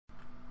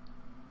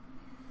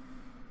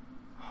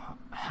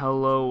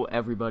Hello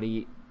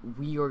everybody,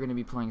 we are going to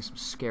be playing some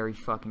scary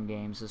fucking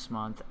games this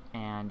month,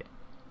 and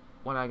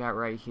what I got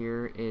right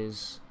here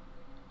is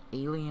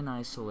Alien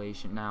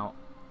Isolation. Now,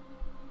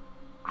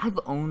 I've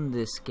owned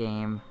this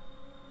game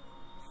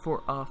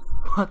for a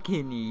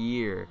fucking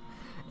year,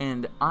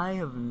 and I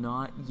have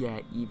not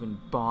yet even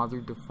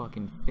bothered to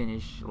fucking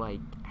finish, like,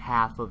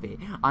 half of it.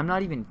 I'm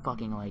not even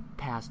fucking, like,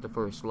 past the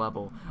first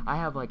level. I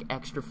have, like,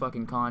 extra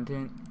fucking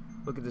content.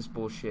 Look at this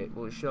bullshit.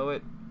 Will it show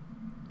it?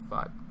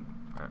 Fuck.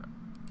 I don't know.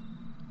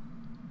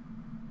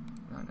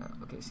 No.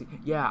 Okay, see.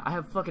 Yeah, I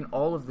have fucking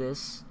all of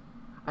this.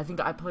 I think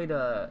I played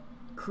a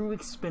Crew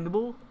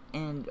Expendable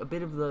and a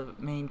bit of the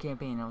main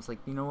campaign. I was like,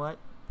 you know what?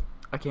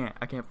 I can't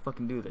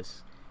fucking do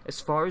this.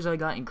 As far as I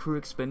got in Crew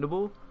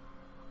Expendable,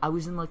 I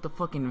was in like the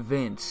fucking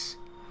vents.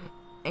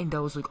 And I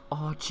was like,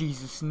 oh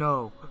Jesus,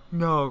 no,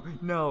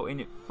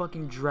 and it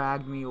fucking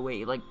dragged me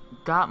away. It like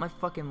got my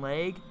fucking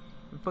leg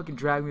and fucking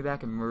dragged me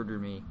back and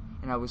murdered me.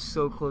 And I was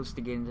so close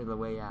to getting to the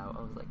way out.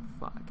 I was like,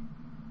 fuck.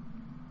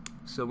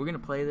 So we're gonna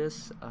play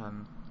this.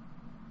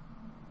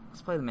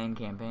 Let's play the main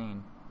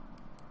campaign.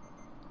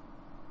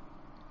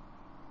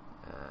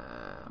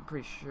 I'm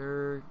pretty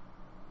sure.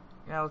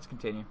 Yeah, let's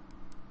continue.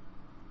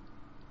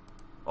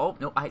 Oh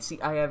no, I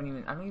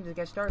don't even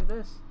get started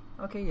this.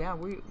 Okay, yeah,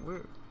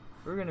 we're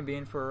gonna be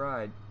in for a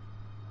ride.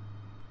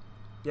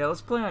 Yeah,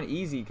 let's play on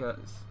easy,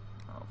 cause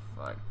oh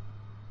fuck.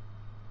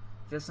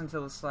 Just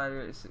until the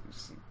slider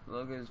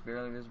logo is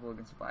barely visible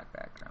against a black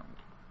background.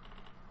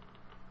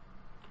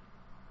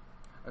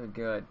 Oh,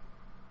 good.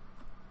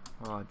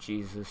 Oh,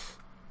 Jesus.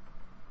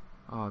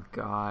 Oh,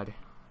 God.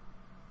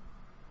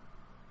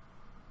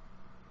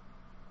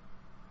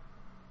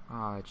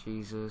 Oh,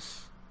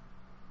 Jesus.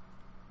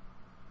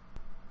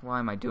 Why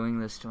am I doing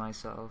this to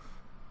myself?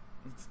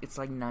 It's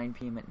like 9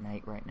 PM at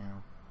night right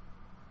now.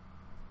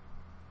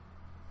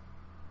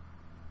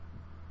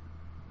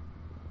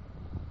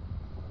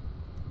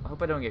 I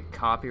hope I don't get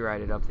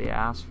copyrighted up the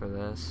ass for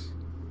this.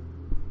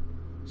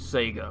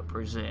 Sega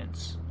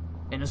presents,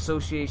 in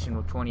association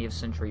with 20th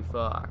Century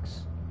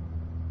Fox.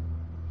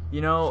 You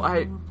know,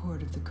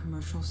 report of the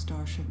commercial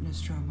starship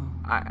Nostromo.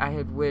 I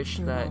had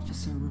wished that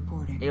officer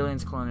reporting.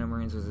 Aliens Colonial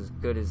Marines was as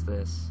good as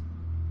this.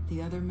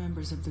 The other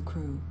members of the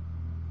crew.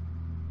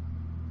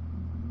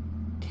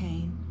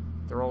 Kane.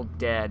 They're all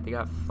dead. They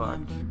got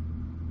fucked. Lambert.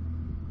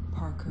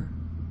 Parker.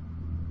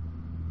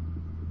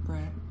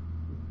 Brett.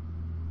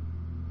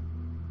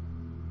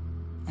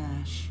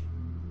 Ash.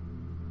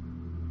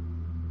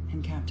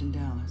 And Captain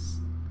Dallas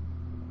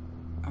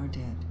are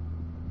dead.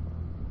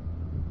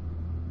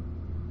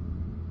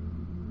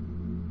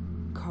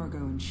 Cargo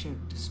and ship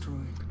destroyed.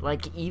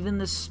 Like, even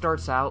this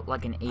starts out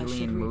like an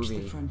alien movie. I should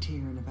reach the frontier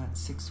in about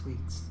 6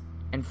 weeks.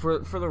 And for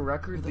the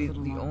record, the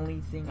luck,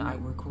 only thing the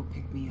network will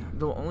pick me up.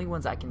 The only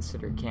ones I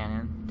consider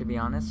canon, to be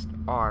honest,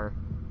 are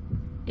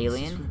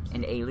Alien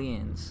and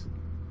Aliens.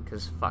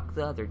 Because fuck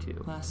the other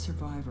two. Last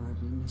survivor of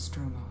the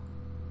Nostromo.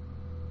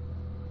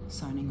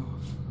 Signing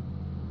off.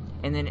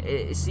 And then,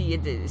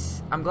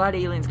 I'm glad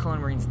Aliens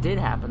Colonial Marines did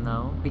happen,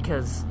 though,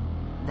 because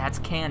that's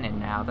canon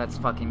now. That's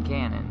fucking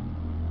canon.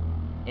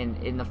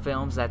 In the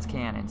films, that's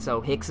canon. So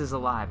Hicks is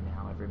alive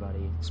now,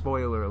 everybody.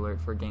 Spoiler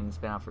alert for a game that's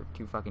been out for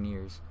 2 fucking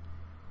years.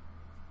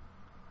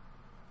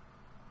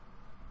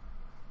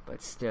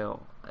 But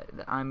still,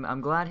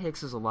 I'm glad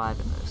Hicks is alive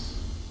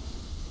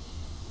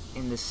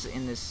in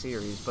this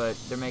series. But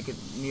they're making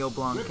Neil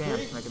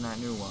Blomkamp's making that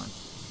new one.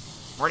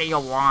 What do you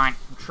want?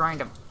 I'm trying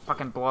to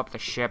fucking blow up the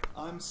ship.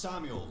 I'm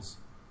Samuels.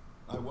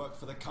 I work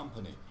for the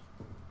company.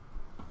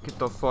 Get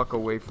the fuck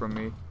away from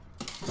me.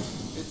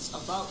 It's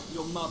about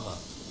your mother.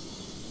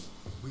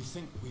 We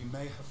think we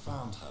may have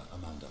found her,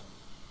 Amanda.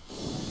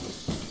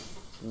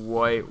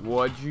 Wait,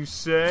 what'd you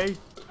say?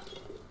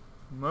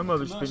 My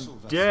mother's been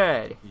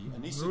dead.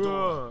 The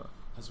Isidora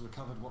has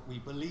recovered what we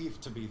believe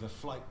to be the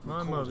flight.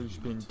 My mother's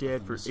been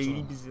dead for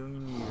 80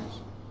 bazillion years.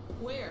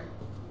 Where?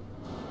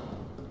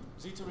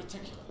 Zeta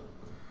Reticula.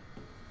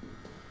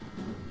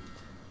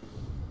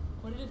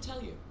 What did it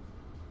tell you?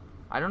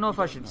 I don't know if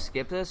I should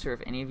skip this or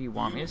if any of you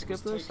want me to skip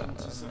this. I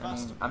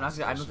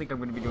don't think I'm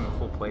going to be doing a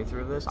full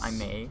playthrough of this. I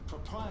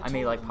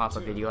may like pop a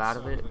video out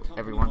of it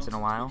every once in a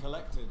while.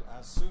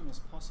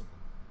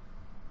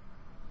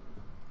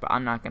 But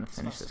I'm not going to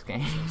finish this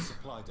game.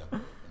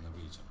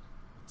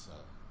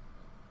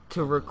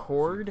 To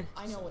record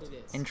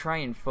and try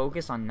and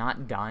focus on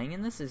not dying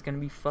in this is going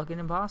to be fucking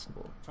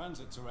impossible.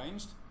 Transit's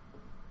arranged.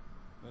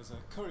 There's a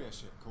courier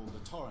ship called the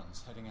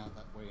Torrens heading out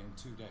that way in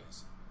 2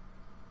 days.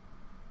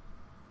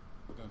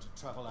 We're going to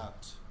travel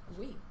out.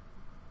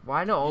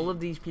 Why do all of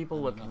these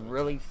people look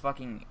really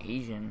fucking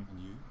Asian?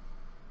 And you,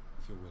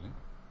 if you're willing.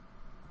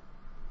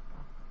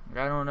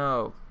 I don't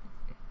know.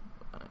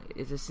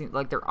 It just seems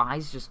like their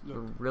eyes just are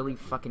really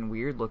fucking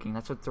weird looking.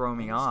 That's what threw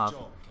me off. This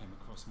job came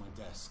across my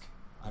desk.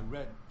 I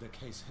read the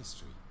case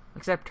history.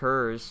 Except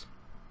hers.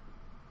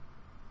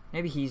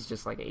 Maybe he's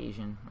just like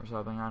Asian or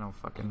something. I don't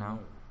fucking know.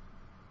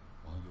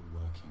 While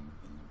you're working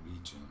in the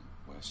region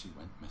where she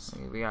went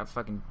missing. We got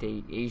fucking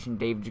Asian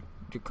Dave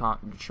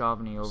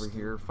Duchovny over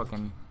here,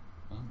 fucking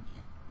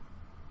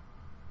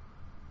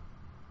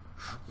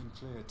I've been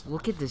cleared to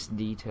Look at this offer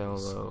detail, a though.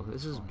 small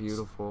This is price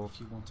beautiful. If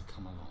you want to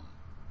come along,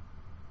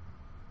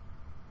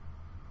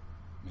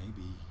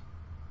 maybe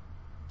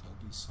there'll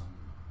be some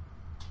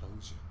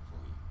closure for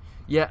you.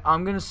 Yeah,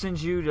 I'm gonna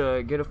send you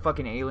to get a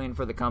fucking alien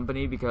for the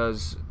company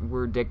because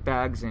we're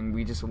dickbags and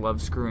we just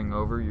love screwing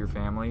over your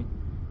family.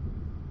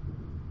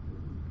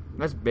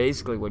 That's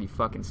basically what he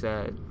fucking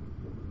said.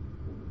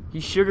 He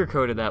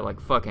sugarcoated that like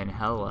fucking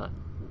hella.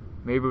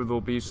 Maybe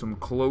there'll be some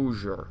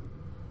closure.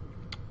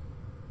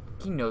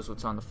 He knows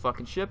what's on the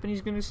fucking ship and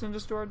he's gonna send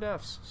us to our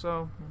deaths.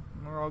 So,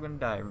 we're all gonna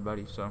die,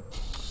 everybody, so.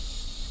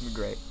 It's gonna be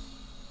great.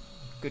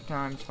 Good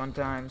times, fun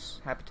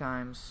times, happy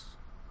times.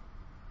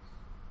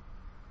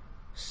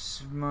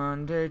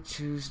 Monday,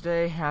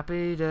 Tuesday,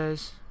 happy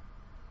days.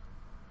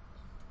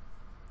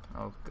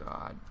 Oh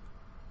god.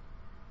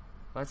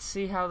 Let's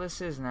see how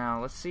this is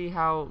now. Let's see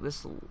how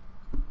this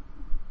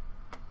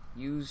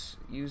use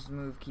the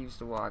move keeps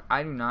the walk.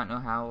 I do not know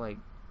how like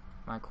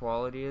my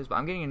quality is, but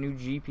I'm getting a new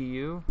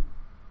GPU.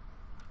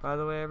 By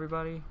the way,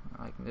 everybody,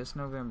 like this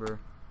November.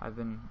 I've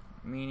been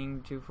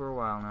meaning to for a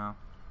while now.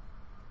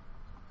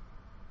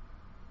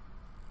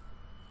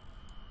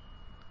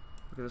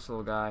 Look at this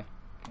little guy.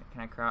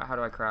 Can I crouch? How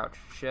do I crouch?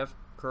 Shift,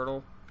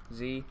 Curdle,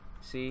 Z,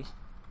 C.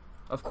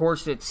 Of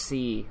course it's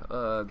C.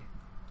 Ugh.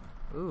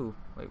 Ooh,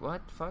 wait,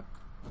 what? Fuck.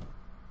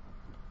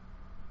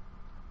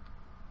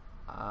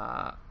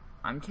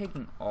 I'm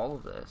taking all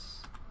of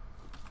this.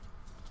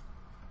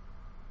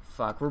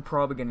 Fuck, we're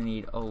probably gonna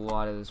need a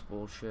lot of this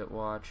bullshit.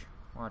 Watch,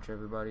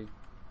 everybody.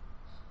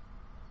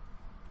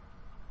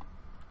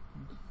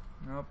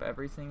 Nope,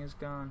 everything is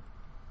gone.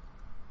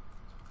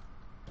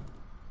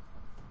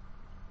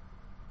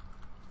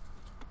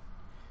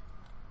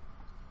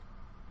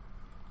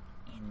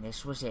 And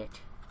this was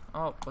it.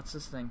 Oh, what's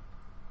this thing?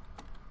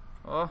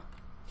 Oh,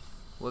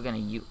 we're gonna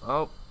use.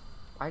 Oh,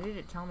 why did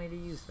it tell me to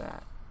use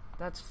that?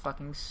 That's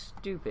fucking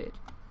stupid.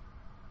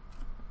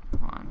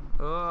 Come on.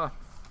 Ugh.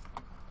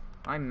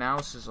 My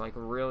mouse is like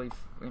really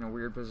in a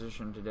weird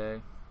position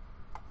today.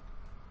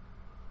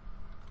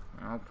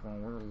 Oh, well,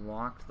 we're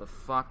locked the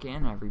fuck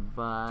in,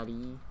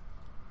 everybody.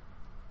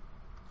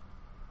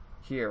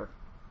 Here.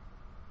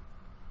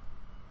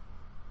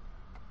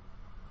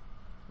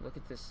 Look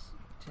at this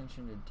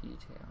attention to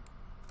detail.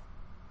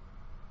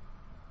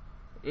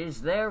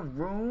 Is there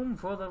room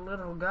for the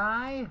little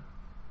guy?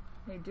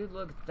 Hey, dude,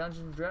 look, it's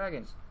Dungeons and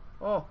Dragons.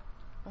 Oh,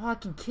 I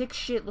can kick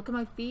shit. Look at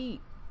my feet.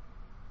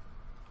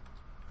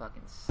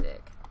 Fucking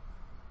sick.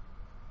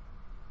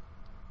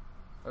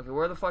 Okay,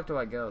 where the fuck do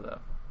I go, though?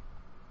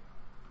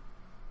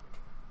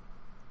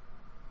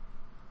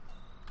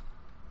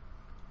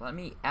 Let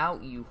me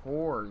out, you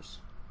whores.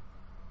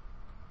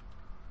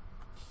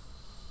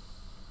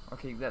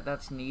 Okay,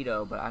 that's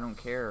neato, but I don't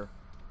care.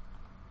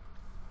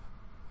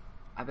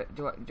 I bet.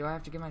 Do I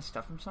have to get my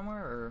stuff from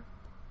somewhere, or?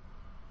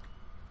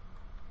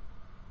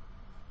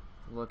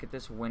 Look at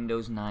this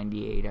Windows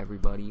 98,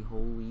 everybody.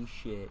 Holy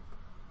shit.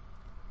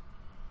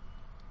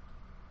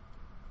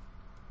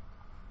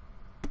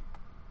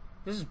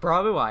 This is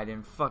probably why I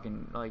didn't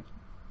fucking, like...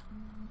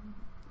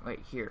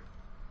 Wait, here.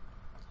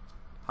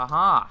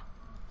 Haha!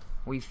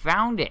 We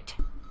found it!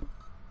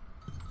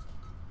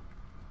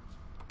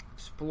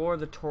 Explore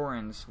the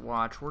Torrens.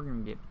 Watch, we're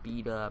gonna get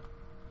beat up.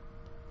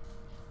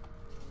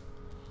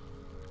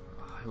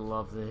 Oh, I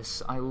love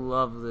this. I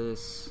love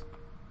this.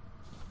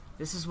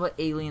 This is what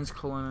Aliens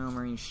Colonial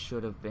Marines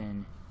should have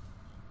been.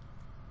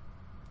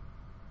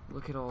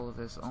 Look at all of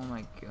this. Oh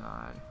my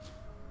god.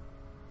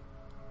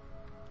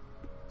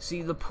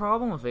 See, the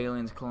problem with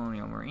Aliens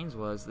Colonial Marines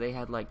was they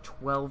had like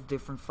 12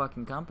 different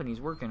fucking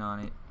companies working on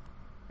it.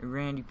 And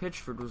Randy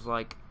Pitchford was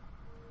like...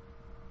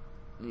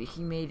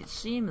 He made it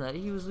seem that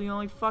he was the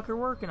only fucker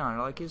working on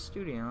it, like his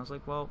studio. And I was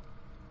like, well...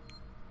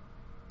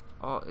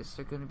 Oh, is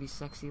there gonna be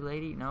sexy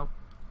lady? Nope.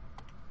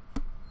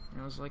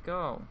 And I was like,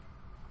 oh...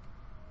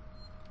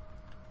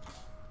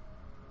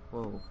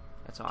 Whoa,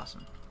 that's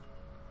awesome.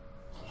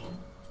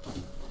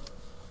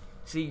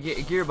 See,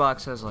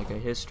 Gearbox has like a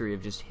history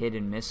of just hit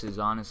and misses,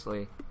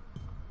 honestly.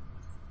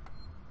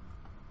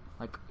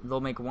 Like, they'll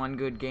make one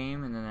good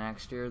game, and then the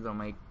next year they'll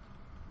make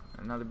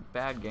another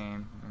bad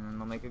game, and then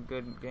they'll make a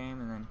good game,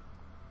 and then...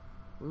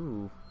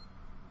 Ooh.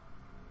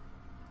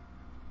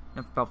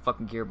 Enough about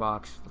fucking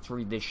Gearbox. Let's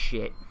read this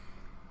shit.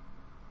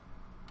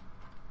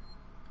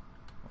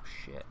 Oh,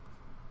 shit.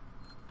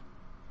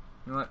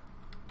 You know what?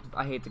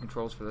 I hate the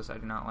controls for this. I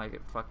do not like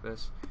it. Fuck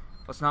this.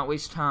 Let's not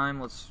waste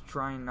time. Let's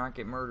try and not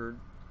get murdered.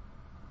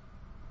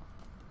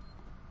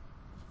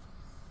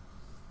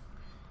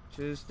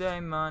 Tuesday,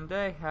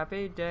 Monday,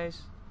 happy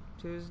days.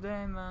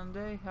 Tuesday,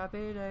 Monday,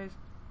 happy days.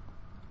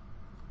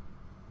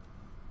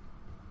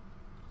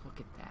 Look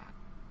at that.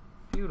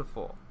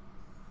 Beautiful.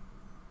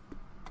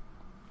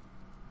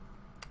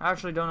 I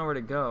actually don't know where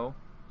to go,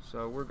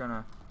 so we're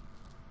gonna...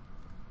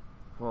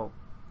 Whoa.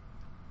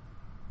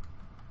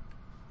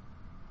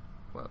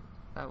 Well,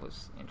 that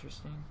was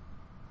interesting.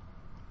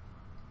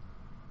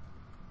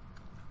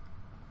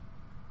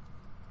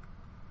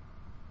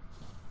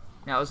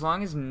 Now, as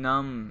long as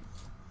num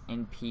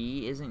and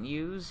P isn't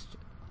used,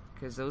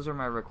 because those are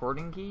my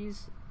recording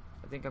keys,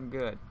 I think I'm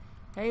good.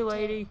 Hey,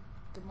 lady.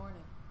 Good morning.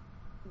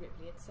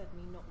 Ripley, it's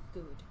certainly not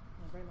good.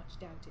 I very much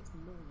doubt it's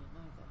morning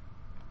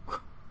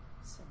either.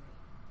 Sorry.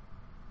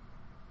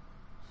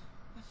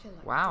 I feel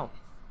like Wow.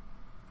 death.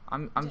 I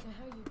I'm don't know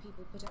how you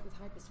people put up with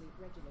hypersleep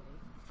regularly.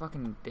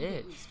 fucking I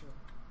get bitch. used to it.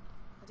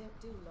 I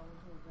don't do long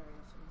haul very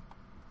often.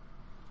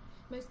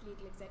 Most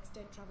legal execs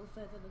don't travel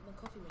further than the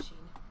coffee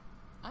machine.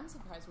 I'm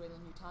surprised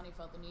Wayland Yutani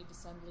felt the need to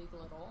send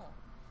legal at all.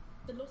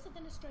 The loss of the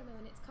Nostromo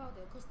and its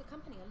cargo cost the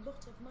company a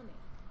lot of money.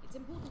 It's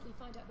important we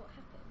find out what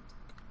happened.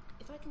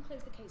 If I can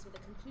close the case with a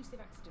conclusive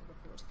accident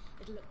report,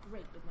 it'll look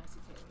great with my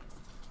superiors.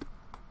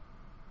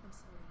 I'm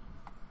sorry.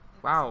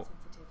 That Wow. was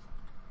insensitive.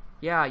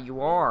 Yeah,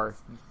 you are.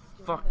 You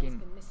Your fucking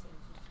mother's been missing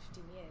for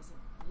 15 years,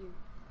 and you...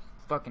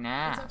 fucking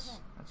ass. okay.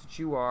 That's what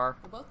you are.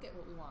 We'll both get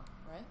what we want,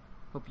 right?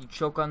 Hope you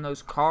choke on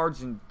those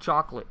cards and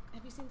chocolate.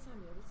 Have you seen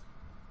Samuels?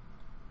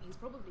 He's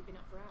probably been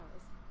up for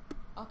hours.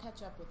 I'll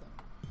catch up with him.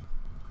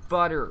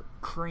 Butter,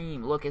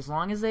 cream. Look, as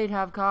long as they'd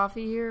have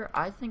coffee here,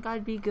 I think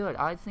I'd be good.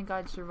 I think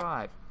I'd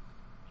survive.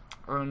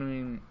 I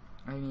mean,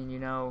 you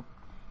know,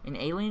 an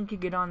alien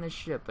could get on this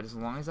ship, but as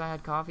long as I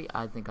had coffee,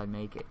 I think I'd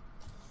make it.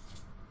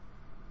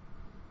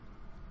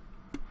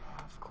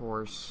 Of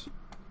course.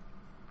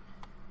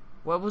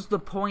 What was the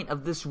point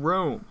of this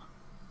room?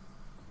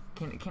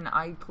 Can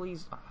I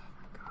please? Oh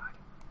my god.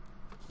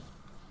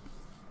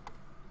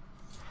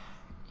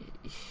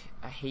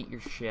 I hate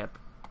your ship.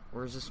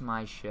 Or is this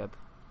my ship?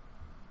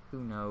 Who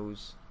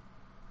knows?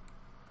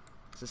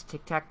 Is this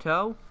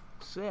tic-tac-toe?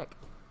 Sick.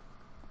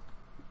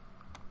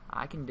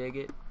 I can dig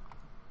it.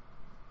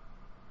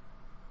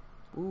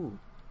 Ooh.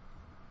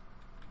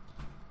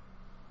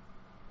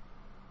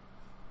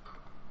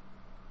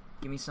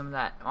 Give me some of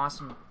that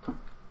awesome,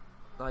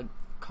 like,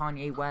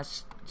 Kanye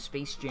West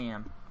Space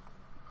Jam.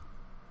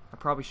 I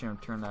probably shouldn't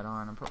have turned that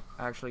on.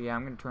 Actually, yeah,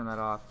 I'm gonna turn that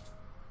off.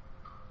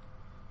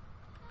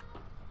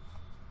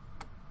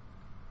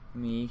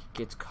 Me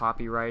gets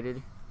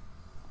copyrighted.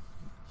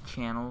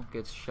 Channel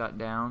gets shut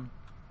down.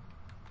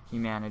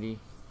 Humanity,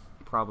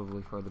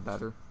 probably for the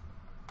better.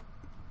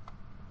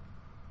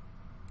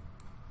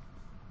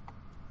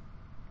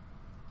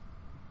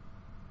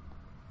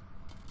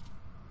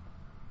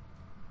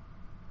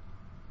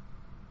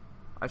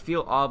 I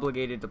feel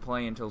obligated to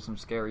play until some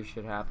scary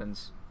shit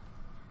happens.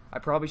 I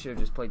probably should have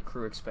just played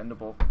Crew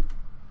Expendable.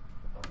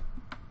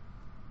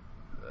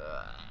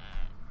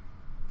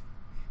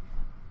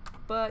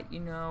 But, you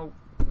know,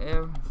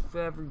 if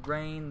every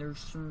rain, there's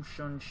some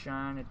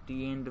sunshine at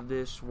the end of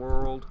this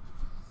world.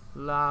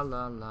 La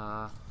la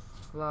la.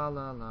 La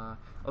la la.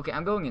 Okay,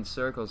 I'm going in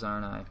circles,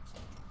 aren't I?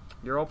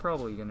 You're all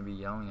probably going to be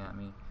yelling at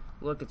me.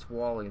 Look, it's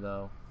Wally,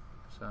 though.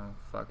 So,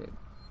 fuck it.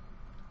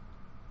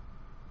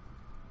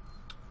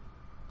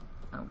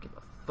 I don't give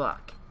a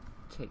fuck.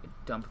 Take a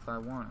dump if I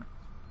want.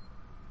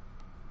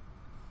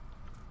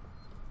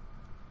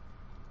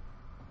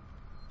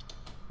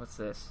 What's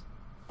this?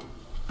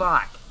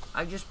 Fuck!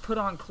 I just put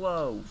on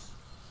clothes.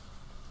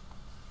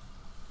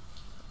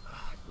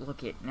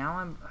 Look it. Now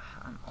I'm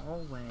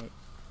all wet.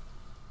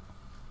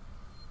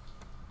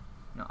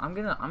 No, I'm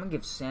gonna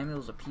give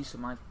Samuels a piece of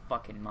my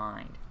fucking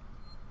mind.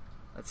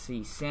 Let's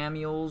see.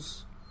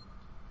 Samuels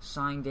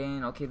signed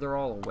in. Okay, they're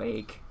all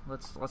awake.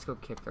 Let's go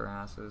kick their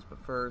asses. But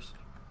first,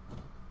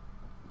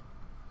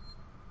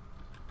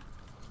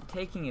 I'm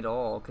taking it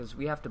all because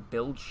we have to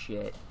build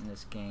shit in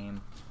this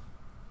game.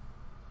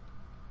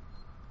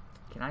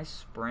 Can I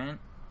sprint?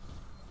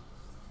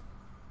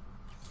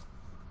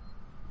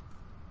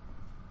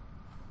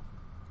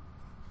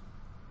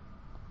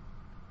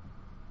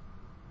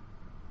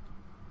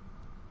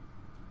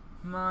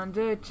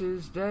 Monday,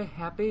 Tuesday,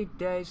 happy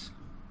days.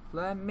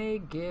 Let me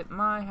get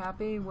my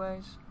happy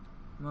ways.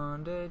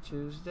 Monday,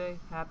 Tuesday,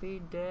 happy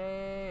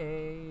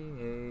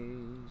days.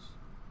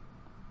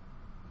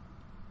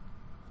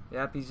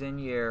 Yep, he's in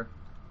here.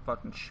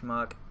 Fucking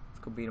schmuck. Let's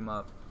go beat him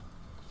up.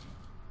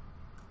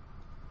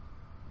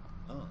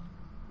 Ah,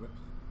 Ripley.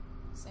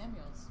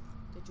 Samuels,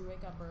 did you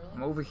wake up early?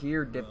 I'm over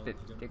here, Well, I don't dick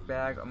really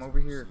bag. need I'm as over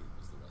much here. sleep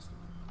as the rest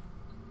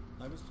of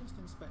you. I was just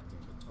inspecting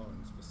the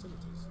Torrens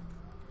facilities.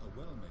 A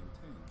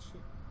well-maintained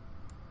ship.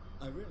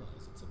 I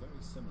realize it's a very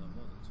similar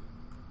model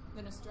to...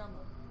 The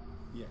Nostromo.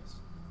 Yes,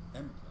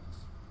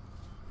 M-Class.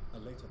 A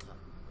later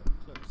pattern, but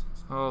close in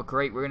speed. Oh,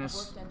 great. We're I've gonna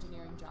worked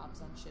engineering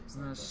jobs on ships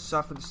like this.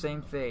 suffer the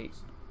same fate.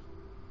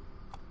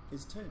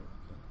 Is Taylor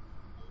okay?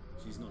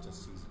 She's not a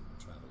seasoned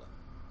traveler.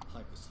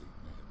 Hypersleep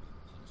may have been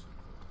punishing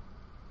for her.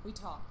 We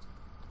talked.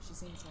 She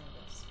seems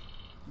nervous.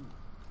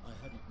 I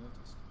hadn't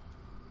noticed.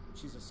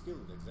 She's a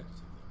skilled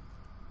executive,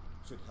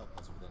 though. Should help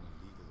us with any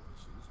legal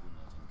issues we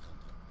might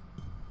encounter.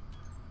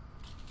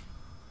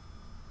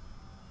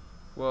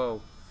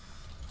 Whoa.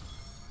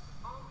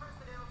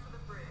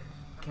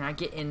 Can I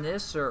get in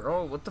this or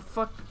oh what the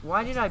fuck?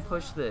 Why did I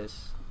push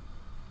this?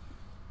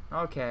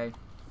 Okay.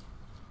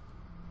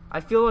 I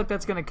feel like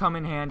that's gonna come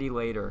in handy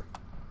later.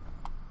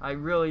 I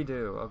really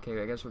do.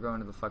 Okay, I guess we're going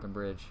to the fucking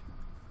bridge.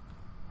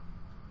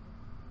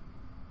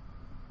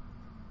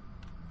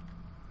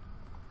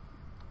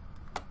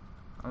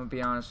 I'm gonna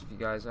be honest with you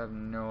guys, I have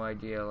no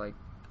idea, like...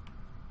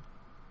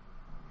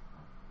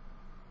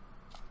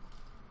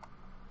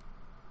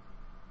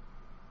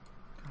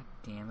 God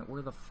damn it,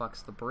 where the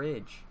fuck's the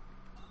bridge?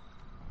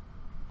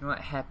 You know what,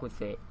 heck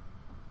with it.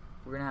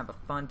 We're gonna have a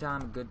fun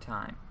time, a good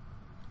time.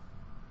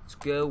 Let's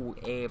go,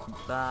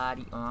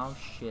 everybody. Oh,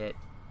 shit.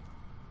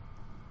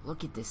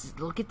 Look at this,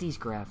 look at these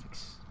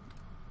graphics.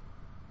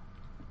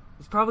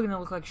 It's probably gonna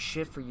look like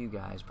shit for you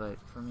guys, but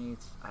for me,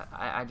 it's...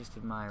 I just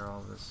admire all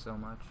of this so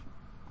much.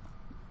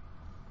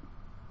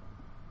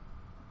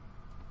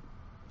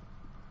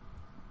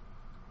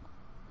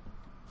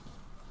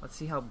 Let's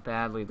see how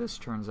badly this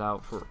turns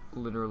out for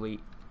literally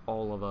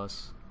all of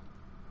us.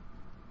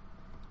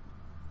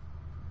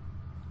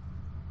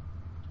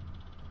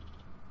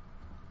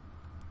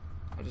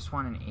 I just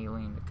want an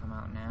alien to come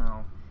out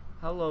now.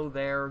 Hello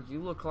there, you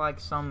look like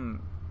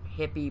some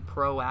hippie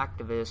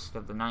pro-activist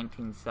of the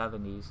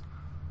 1970s.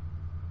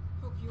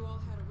 Hope you all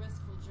had a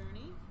restful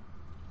journey.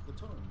 The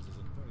Torrens is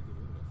in very good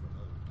order for an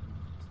old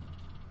ambulance.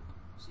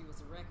 She was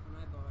a wreck when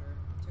I bought her.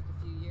 Took a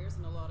few years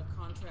and a lot of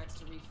contracts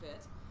to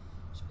refit.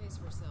 She pays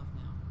for herself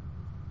now.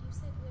 You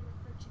said we're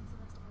approaching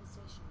Sevastopol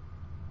Station.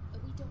 Are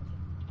we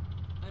docking?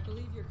 I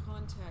believe your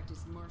contact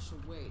is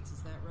Marshal Waits,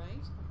 is that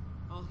right?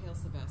 I'll hail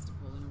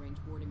Sevastopol and arrange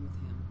boarding with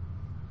him.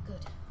 Good.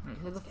 Wait,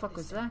 who the Let's get fuck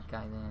this was done. that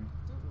guy then?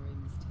 Don't worry,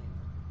 Miss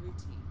Taylor.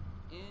 Routine.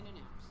 In and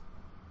out.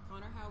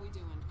 Connor, how we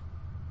doing?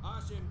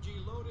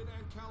 SMG loaded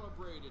and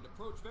calibrated.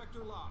 Approach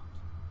vector locked.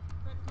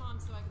 Retcon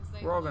so I can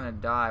say We're all hello. gonna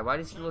die. Why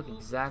does he look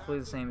exactly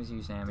the same as you,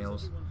 Does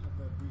Samuels? everyone have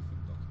their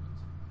briefing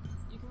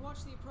document? You can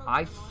watch the approach I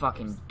on monitors.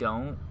 fucking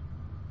don't.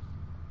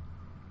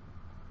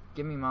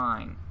 Give me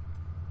mine.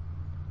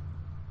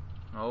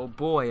 Oh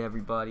boy,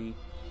 everybody.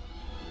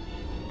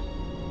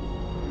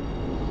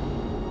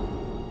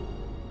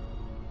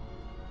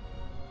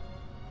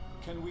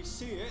 Can we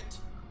see it?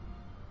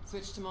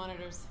 Switch to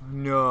monitors.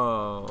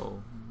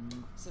 No.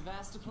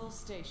 Sevastopol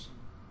Station.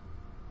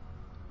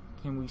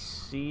 Can we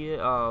see it?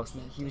 Oh,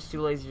 he was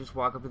too lazy to just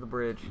walk up to the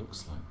bridge.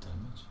 Looks like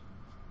damage.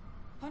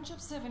 Punch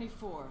up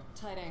 74.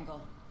 Tight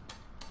angle.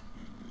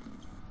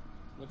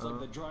 Looks like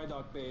the dry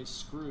dock bay is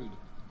screwed.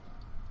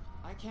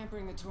 I can't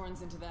bring the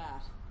Torrens into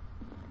that.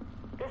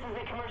 This is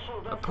a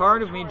commercial vessel. A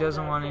part of me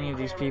doesn't want any of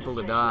these people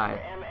to die.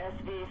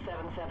 MSV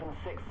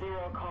 7760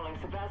 calling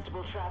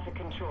Sevastopol traffic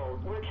control.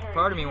 We're carrying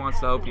Part of me wants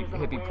the passengers on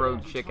the hippie way. pro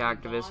chick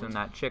activist and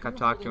that chick I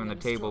talked to in the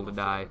table to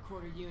die.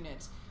 Quarter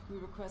unit. We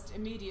request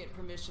immediate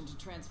permission to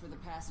transfer the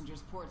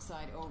passengers port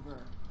side over.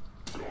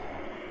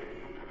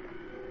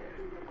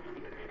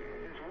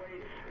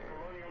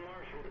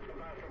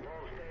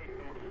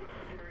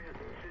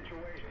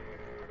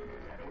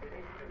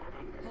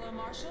 Hello,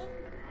 Marshal?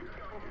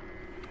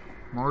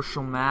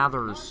 Marshall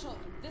Mathers. Marshal,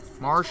 this is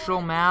the Marshall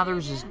Torrens.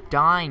 Mathers Say is again?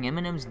 dying.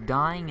 Eminem's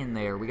dying in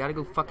there. We gotta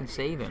go fucking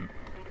save him.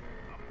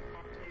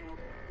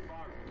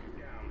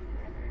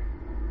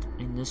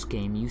 In this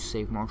game, you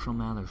save Marshall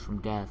Mathers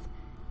from death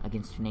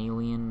against an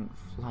alien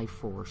life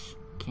force.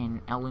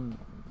 Can Ellen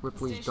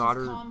Ripley's Station's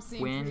daughter comms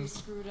seem win? pretty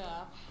screwed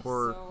up,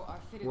 Or so I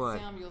fitted what?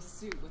 Samuel's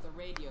suit with a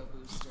radio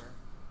booster.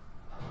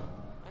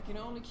 I can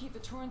only keep the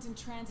Torrens in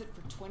transit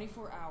for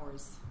 24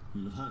 hours.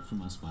 You'll have heard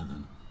from us by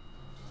then.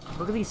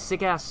 Look at these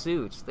sick ass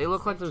suits. They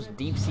look like those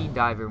deep sea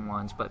diver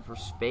ones, but for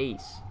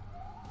space.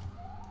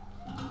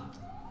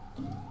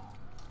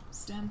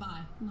 Stand by.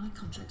 My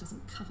contract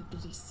doesn't cover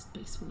bloody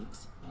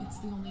spacewalks. It's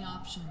the only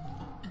option,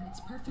 and it's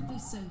perfectly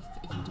safe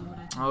if you do what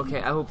I tell you.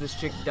 Okay, I hope this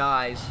chick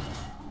dies.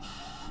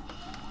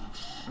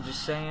 I'm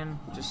just saying,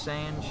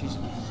 she's a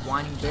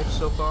whining bitch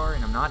so far,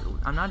 and I'm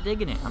not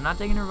digging it. I'm not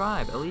digging her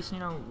vibe. At least, you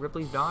know,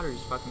 Ripley's daughter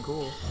is fucking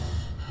cool.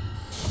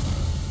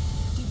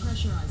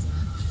 Depressurizer.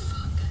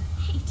 Fuck.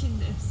 Hating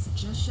this.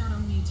 Just shout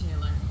on me,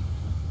 Taylor.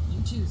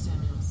 You too,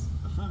 Samuels.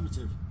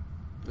 Affirmative.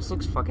 This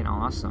looks fucking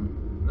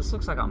awesome. This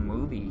looks like a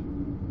movie.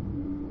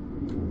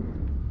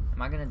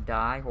 Am I gonna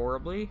die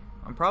horribly?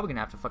 I'm probably gonna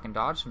have to fucking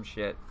dodge some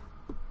shit.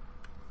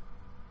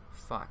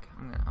 Fuck,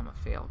 I'm gonna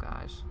fail,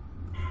 guys.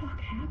 What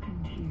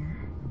happened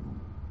here?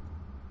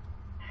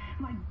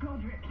 My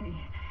God, Ripley.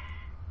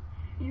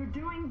 You're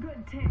doing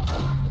good, Taylor.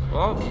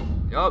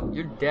 Oh,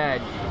 you're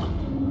dead.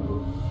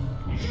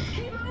 Just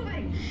keep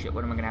moving. Shit,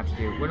 what am I gonna have to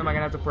do? What am I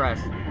gonna have to press?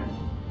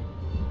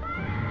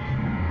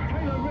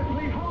 Taylor,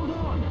 Ripley, hold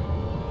on.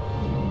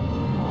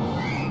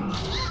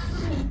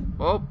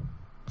 Oh,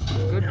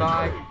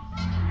 goodbye.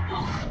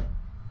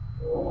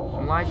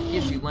 When life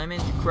gives you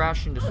lemons, you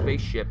crash into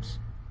spaceships.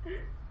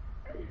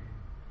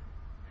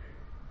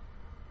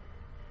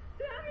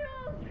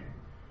 Samuels!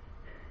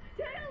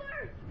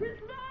 Taylor!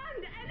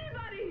 Respond!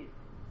 Anybody!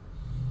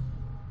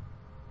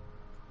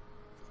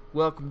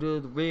 Welcome to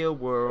the real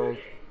world.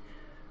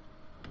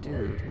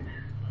 Dude.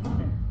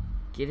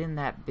 Get in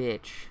that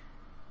bitch.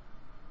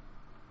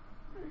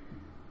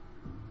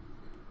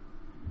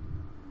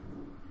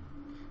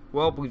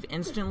 Well, we've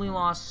instantly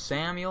lost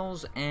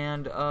Samuels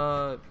and,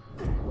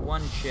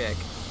 one chick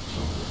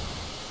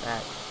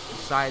that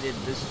decided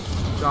this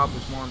job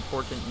was more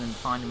important than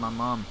finding my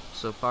mom,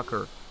 so fuck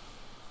her.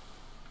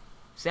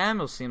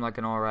 Samuels seemed like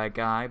an alright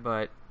guy,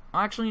 but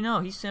Actually, no,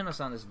 he sent us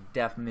on this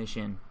death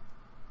mission.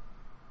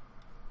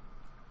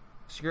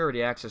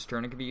 Security access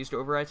turn. It can be used to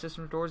override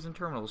system doors and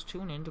terminals.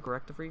 Tune in to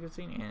correct the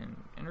frequency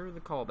and enter the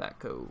callback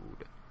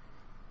code.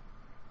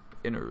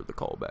 Enter the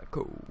callback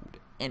code.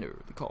 Enter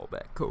the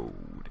callback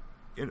code.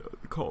 Enter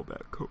the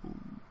callback code.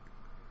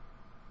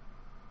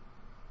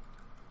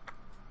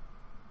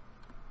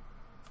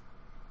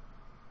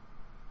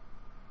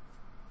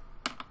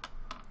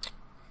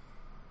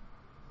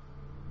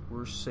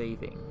 We're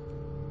saving.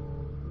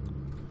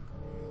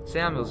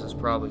 Samuels is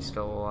probably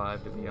still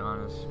alive, to be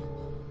honest.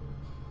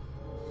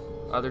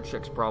 Other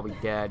chick's probably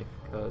dead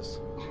because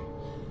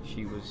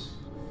she was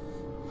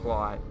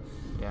plot.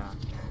 Yeah.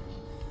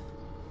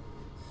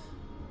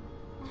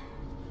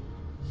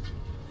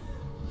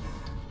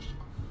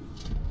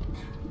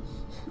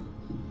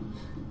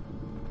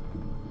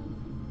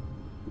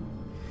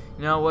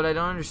 You know, what I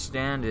don't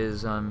understand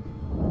is,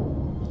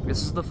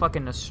 this is the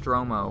fucking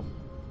Nostromo.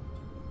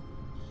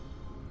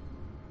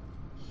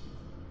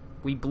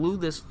 We blew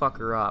this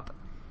fucker up,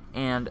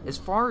 and as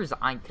far as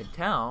I could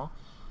tell,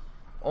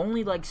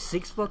 only like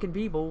 6 fucking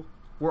people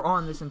were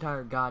on this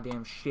entire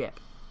goddamn ship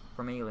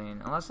from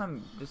Alien. Unless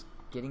I'm just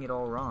getting it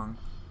all wrong.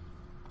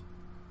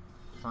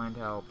 Find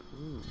help.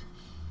 Ooh.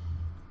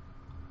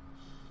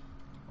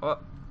 Oh.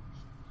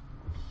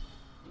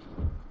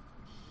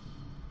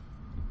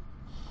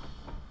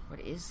 What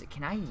is it?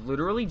 Can I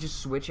literally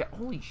just switch it?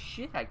 Holy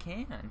shit, I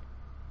can.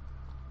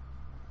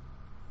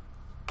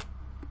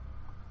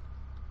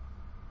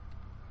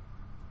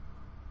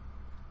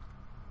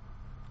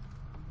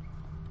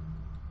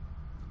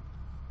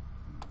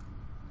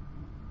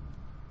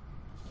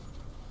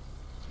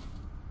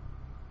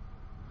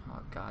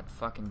 God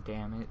fucking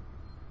damn it.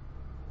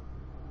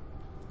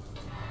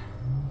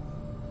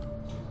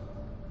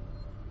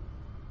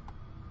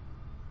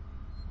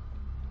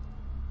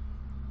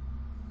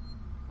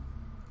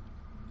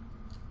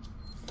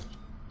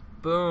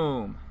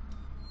 Boom.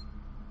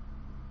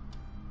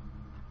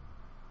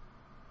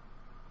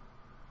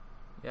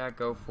 Yeah,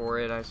 go for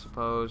it, I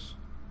suppose.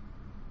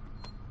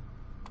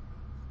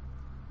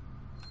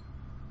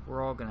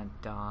 We're all gonna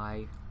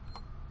die.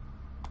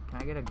 Can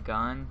I get a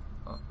gun?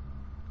 Oh.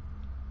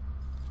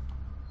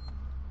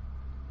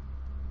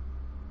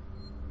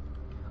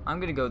 I'm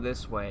gonna go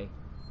this way.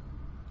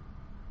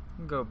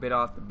 I'm gonna go a bit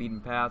off the beaten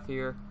path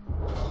here.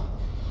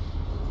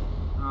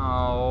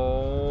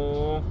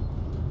 Oh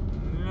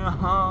no!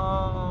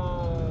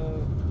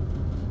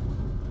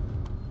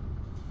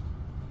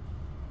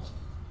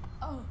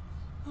 Oh.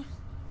 Did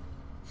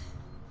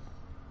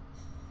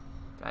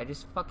I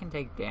just fucking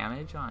take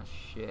damage? Oh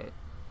shit.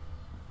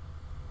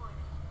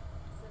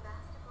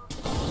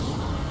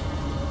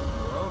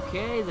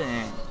 Okay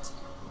then.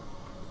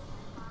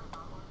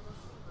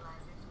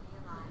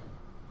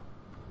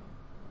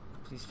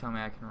 Please tell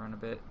me I can run a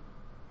bit.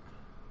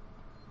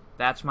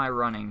 That's my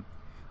running.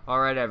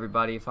 Alright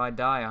everybody, if I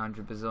die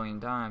 100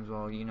 bazillion times,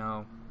 well, you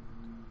know.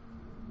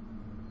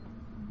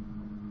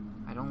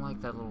 I don't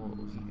like that little...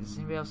 Does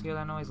anybody else hear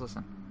that noise?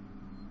 Listen.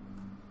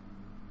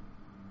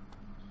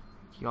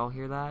 Y'all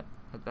hear that?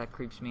 That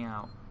creeps me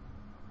out.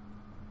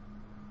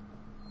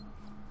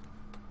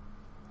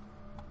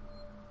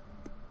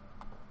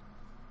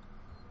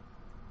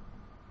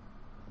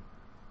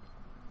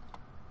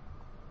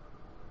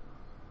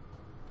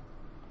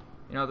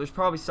 You know, there's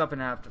probably something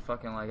I have to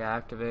fucking, like,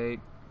 activate.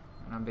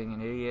 And I'm being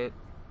an idiot.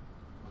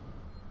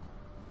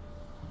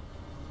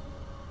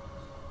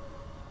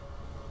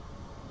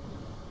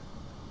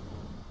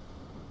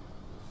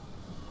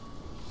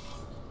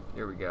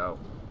 Here we go.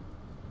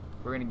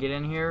 We're gonna get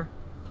in here.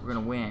 We're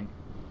gonna win.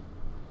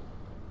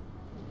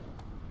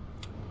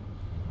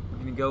 We're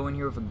gonna go in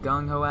here with a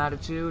gung-ho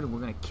attitude, and we're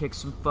gonna kick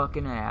some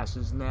fucking ass.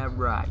 Isn't that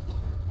right?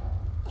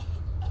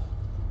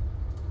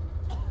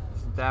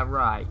 Isn't that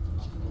right?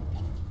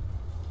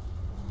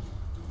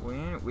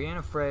 We ain't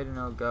afraid of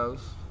no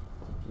ghosts.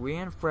 We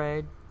ain't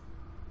afraid.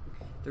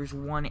 There's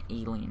one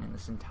alien in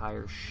this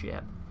entire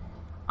ship.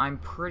 I'm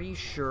pretty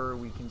sure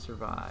we can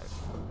survive.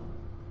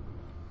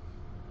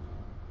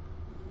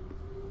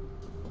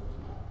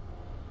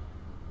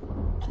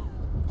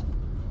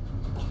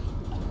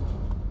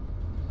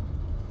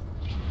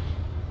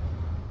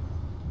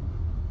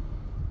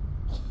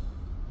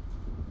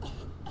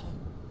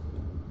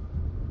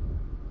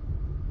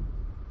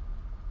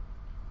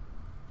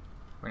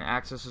 We're gonna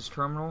access this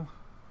terminal.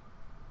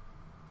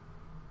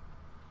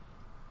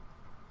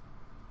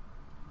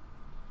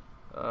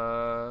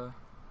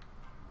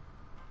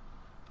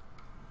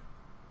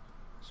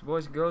 So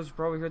boys and girls, you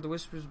probably heard the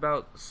whispers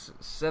about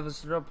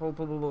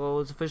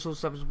Sevastopol. It's official.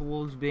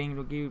 Sevastopol is being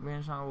reviewed.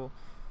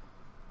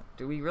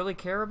 Do we really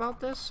care about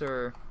this,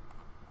 or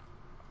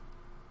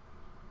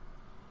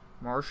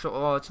Marshall?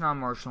 Oh, it's not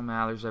Marshall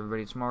Mathers,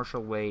 everybody. It's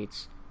Marshall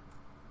Waits.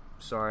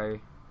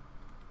 Sorry,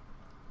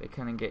 they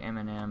couldn't get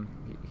Eminem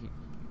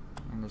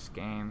in this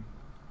game.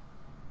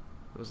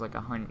 It was like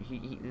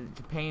 $100.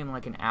 To pay him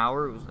like an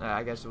hour, it was,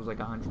 I guess it was like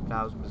 $100,000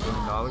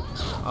 bazillion.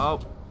 Oh,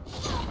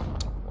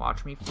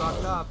 watch me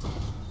fuck up.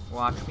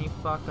 Watch me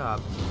fuck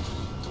up.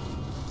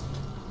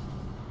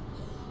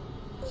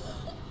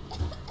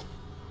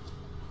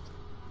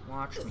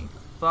 Watch me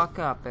fuck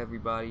up,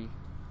 everybody.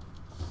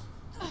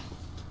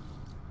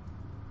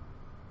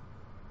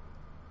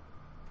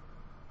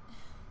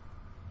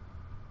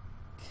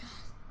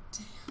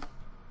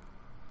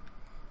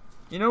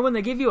 You know when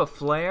they give you a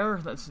flare,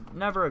 that's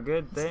never a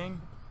good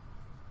thing.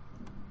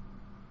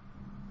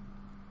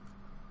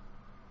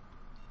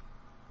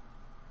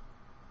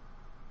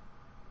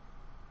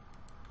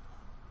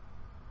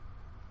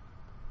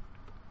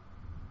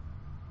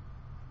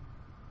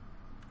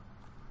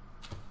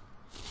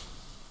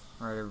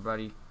 Alright,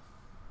 everybody.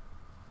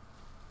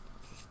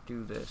 Let's just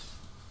do this.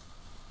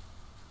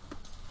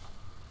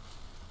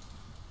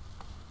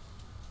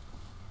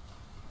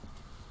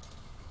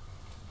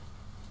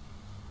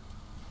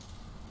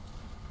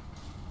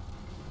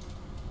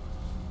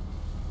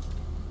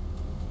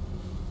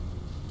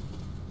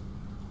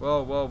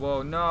 Whoa, whoa,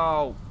 whoa,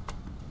 no!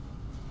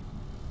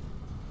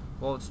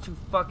 Well, it's too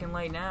fucking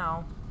late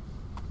now.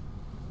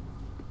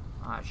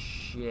 Ah,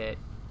 shit.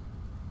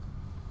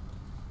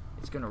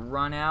 It's gonna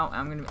run out.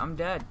 I'm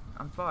dead.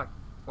 I'm fucked.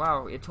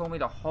 Wow, it told me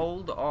to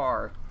hold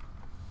R.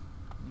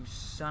 You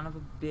son of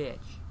a bitch.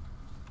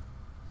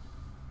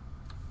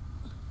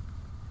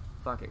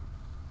 Fuck it.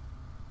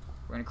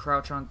 We're gonna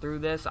crouch on through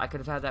this. I could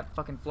have had that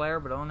fucking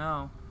flare, but oh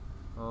no.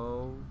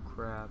 Oh,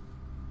 crap.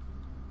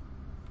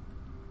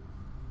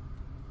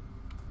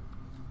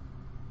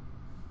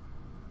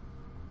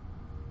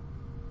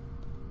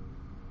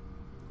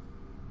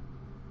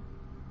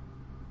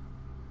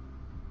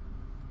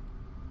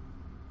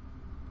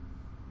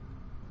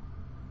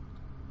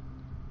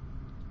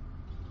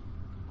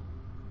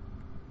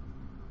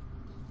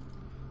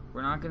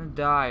 We're not gonna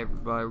die,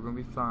 everybody. We're gonna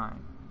be fine.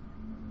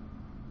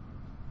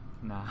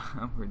 Nah,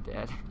 we're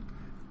dead.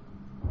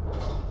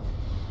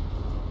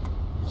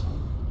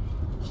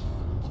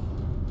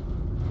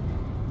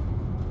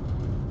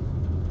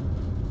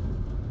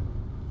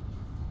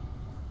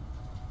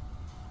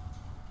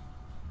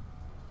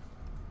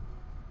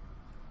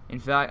 In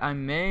fact, I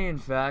may, in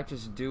fact,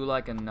 just do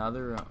like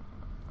another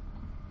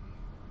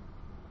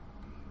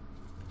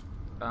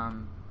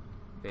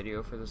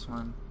video for this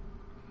one.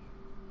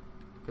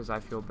 Because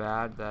I feel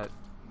bad that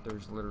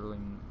there's literally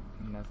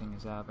nothing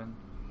has happened.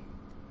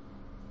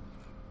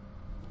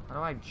 How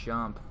do I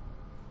jump?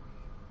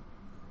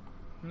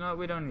 No,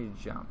 we don't need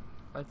to jump.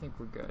 I think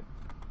we're good.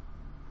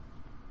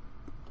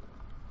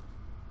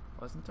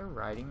 Wasn't there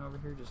writing over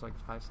here just like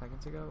 5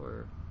 seconds ago,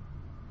 or?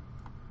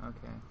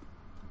 Okay.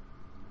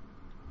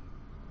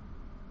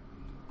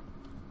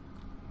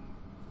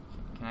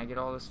 Can I get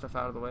all this stuff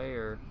out of the way,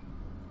 or?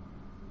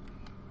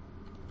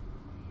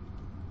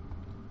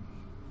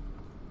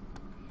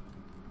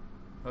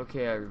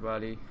 Okay,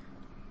 everybody.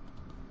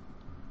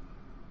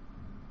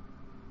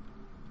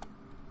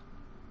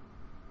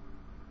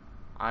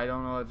 I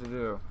don't know what to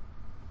do.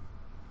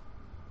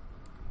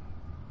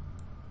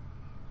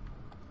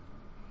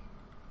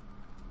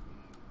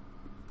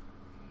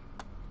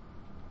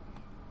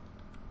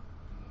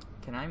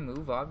 Can I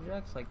move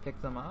objects? Like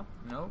pick them up?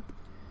 Nope.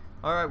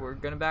 Alright, we're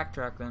gonna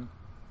backtrack then.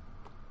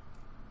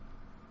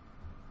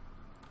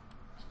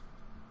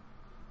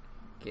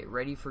 Get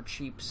ready for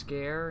cheap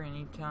scare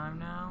anytime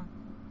now.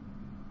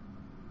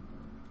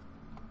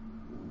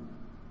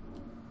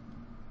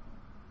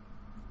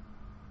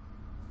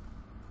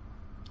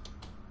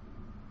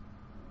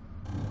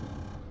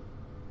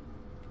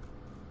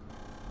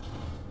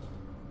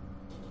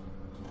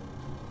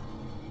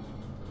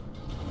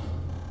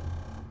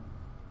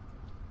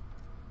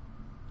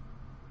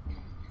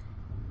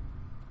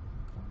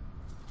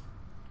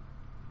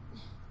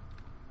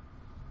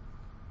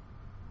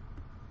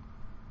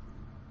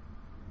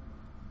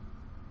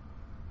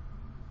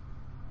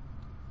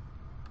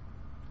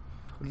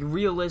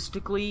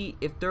 Realistically,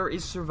 if there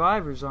is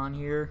survivors on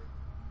here,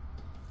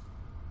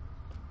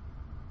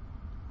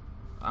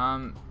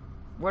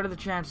 what are the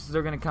chances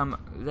they're gonna come,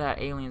 that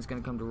alien's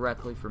gonna come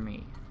directly for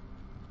me?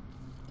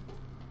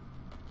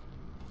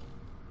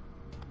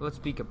 Let's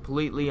be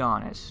completely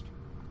honest.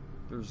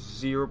 There's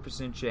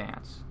 0%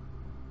 chance.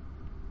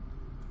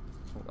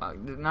 Well,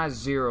 not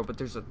 0, but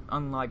there's an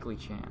unlikely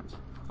chance.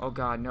 Oh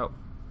god, no.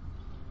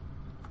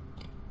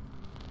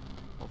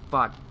 Oh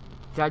fuck.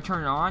 Did I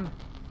turn it on?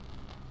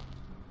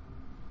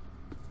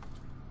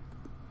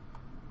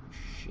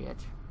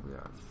 Shit, we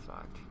are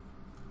fucked.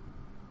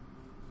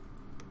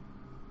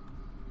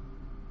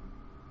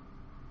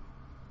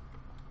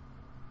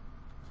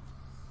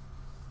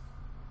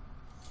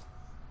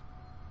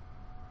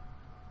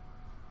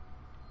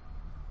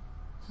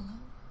 Hello?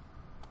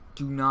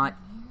 Do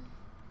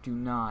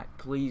not,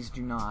 please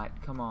do not,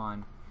 come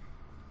on.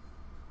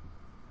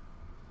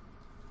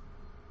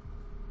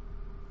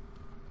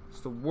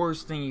 It's the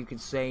worst thing you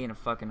could say in a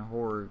fucking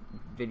horror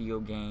video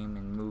game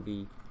and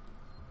movie.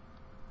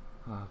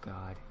 Oh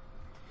god.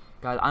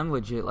 God, I'm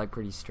legit like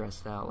pretty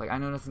stressed out. Like I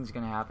know nothing's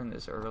gonna happen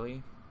this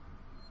early.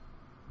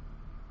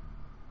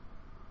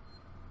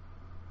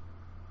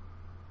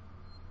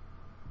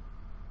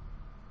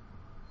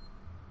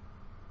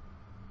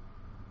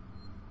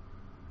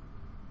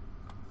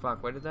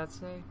 Fuck, what did that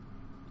say?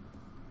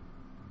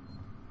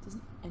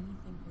 Doesn't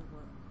anything here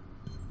work?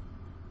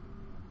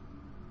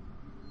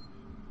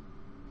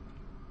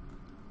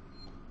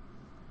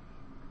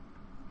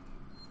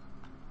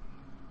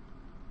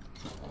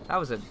 That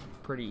was a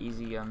pretty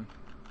easy,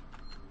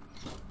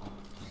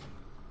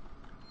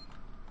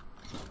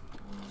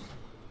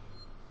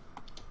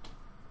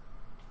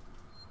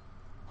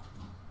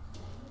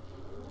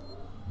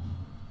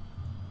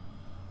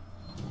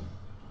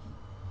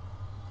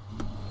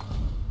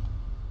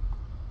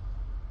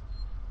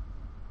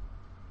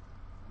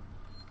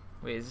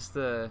 Wait, is this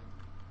the...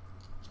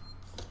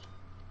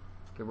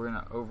 Okay, we're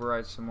gonna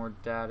override some more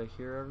data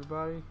here,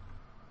 everybody.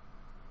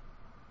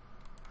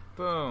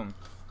 Boom.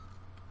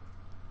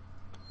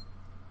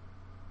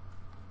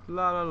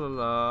 La la la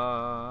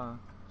la.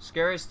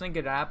 Scariest thing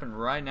could happen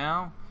right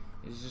now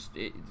is just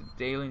the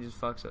alien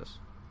just fucks us.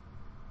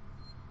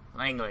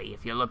 Langley,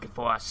 if you're looking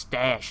for a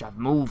stash, I've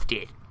moved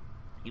it.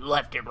 You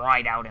left it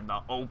right out in the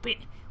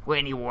open, where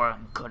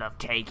anyone could have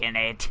taken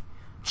it.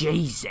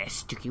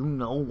 Jesus, do you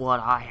know what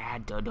I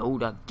had to do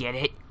to get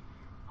it?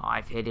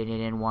 I've hidden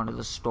it in one of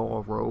the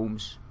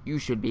storerooms. You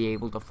should be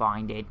able to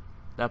find it.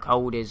 The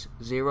code is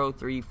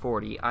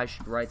 0340. I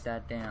should write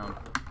that down.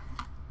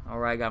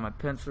 Alright, I got my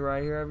pencil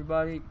right here,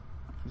 everybody.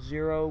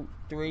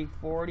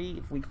 0340.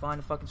 If we find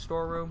a fucking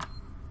storeroom,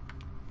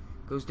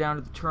 goes down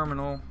to the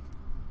terminal.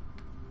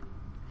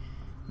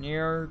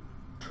 Near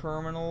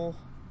terminal.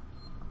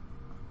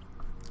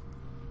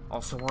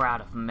 Also, we're out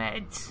of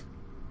meds.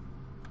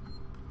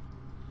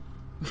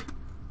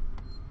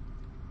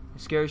 The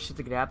scariest shit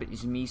that could happen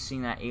is me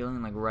seeing that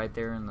alien like right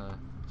there in the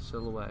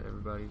silhouette,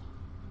 everybody.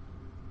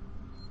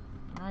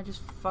 Can I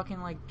just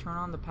fucking like turn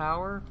on the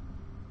power?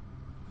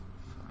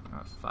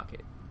 Oh, fuck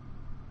it.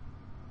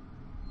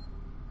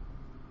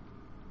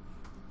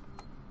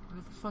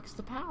 Where the fuck's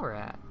the power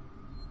at?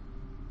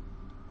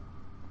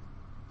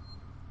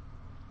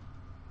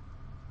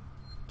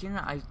 Didn't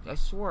I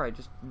swore I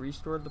just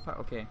restored the power.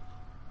 Okay.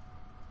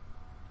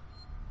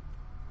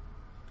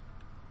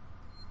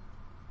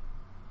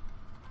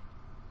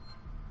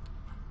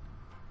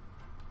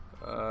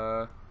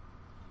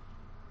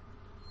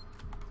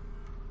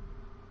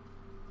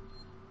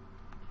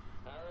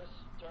 Harris,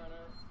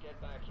 Turner, get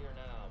back here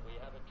now. We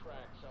have a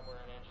track somewhere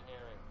in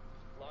engineering.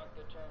 Lock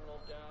the terminal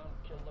down,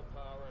 kill the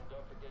power, and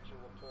don't forget your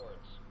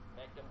reports.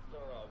 Make them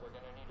thorough. We're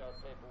gonna need our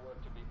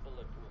paperwork to be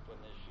bulletproof when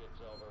this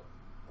shit's over.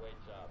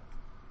 Waits up.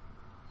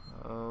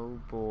 Oh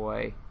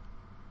boy.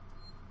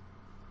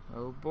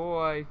 Oh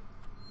boy.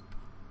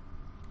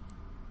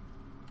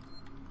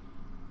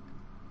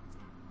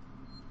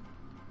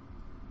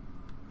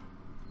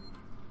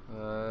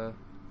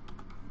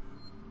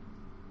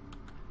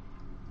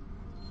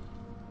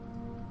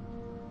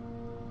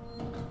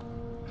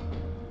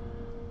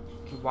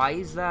 Okay, why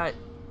is that?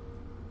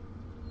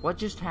 What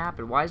just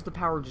happened? Why is the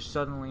power just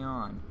suddenly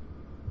on?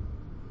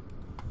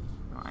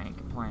 Oh, I ain't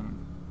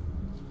complaining.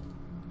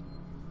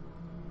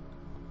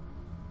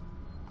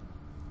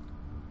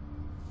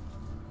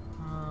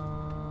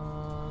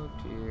 Oh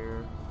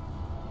dear.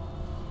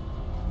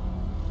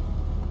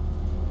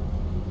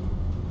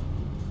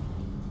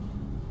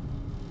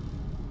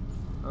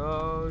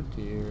 Oh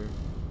dear.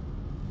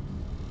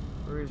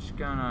 We're just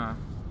gonna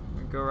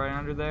go right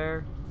under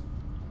there.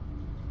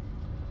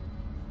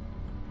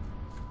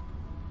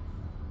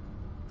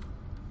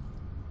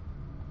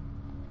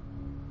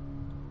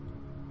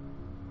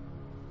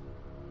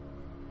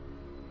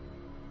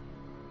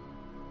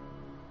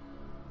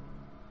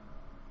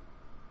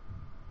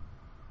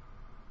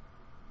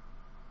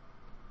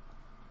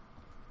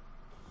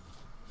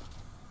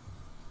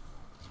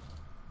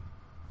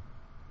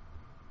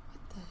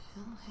 What the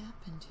hell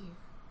happened here?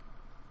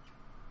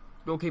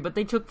 Okay, but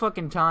they took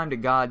fucking time to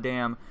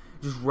goddamn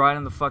just write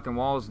on the fucking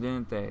walls,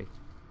 didn't they?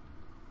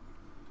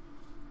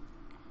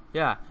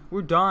 Yeah,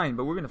 we're dying,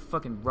 but we're gonna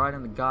fucking write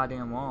on the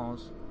goddamn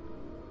walls.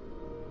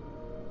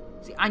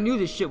 See, I knew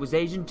this shit was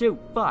Asian too.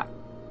 Fuck.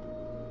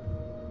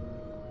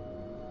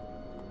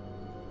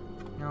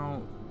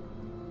 No.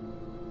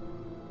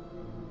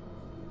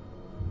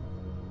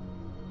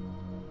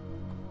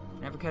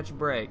 Never catch a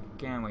break,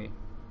 can we?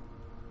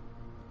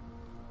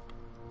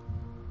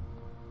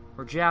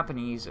 Or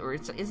Japanese, or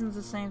isn't it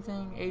the same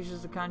thing?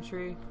 Asia's the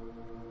country?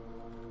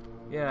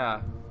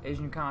 Yeah,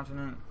 Asian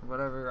continent,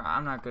 whatever.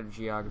 I'm not good at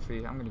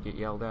geography. I'm gonna get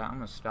yelled at. I'm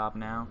gonna stop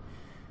now.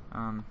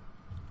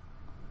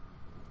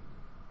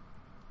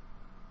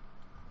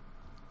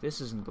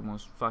 This isn't the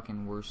most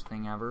fucking worst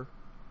thing ever.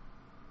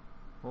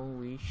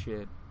 Holy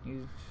shit.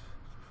 You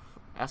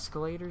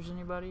escalators,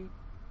 anybody?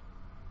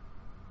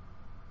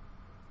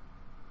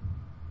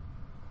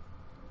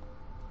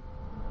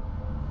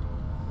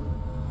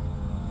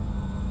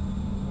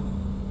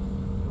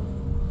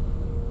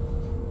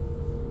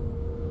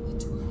 The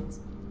twins.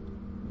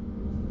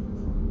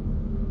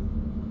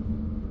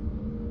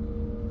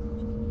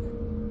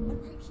 I'm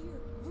right here.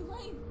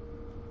 Verlaine.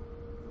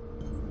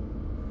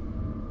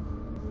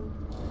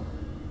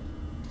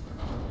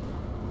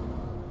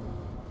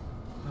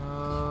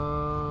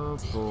 Oh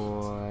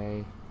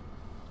boy.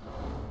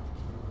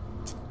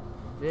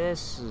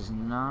 This is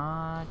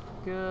not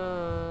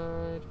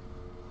good.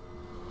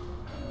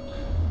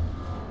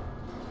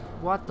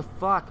 What the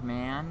fuck,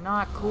 man?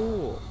 Not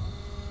cool.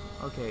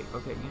 Okay, you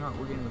know what?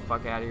 We're getting the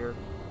fuck out of here.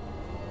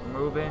 We're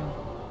moving.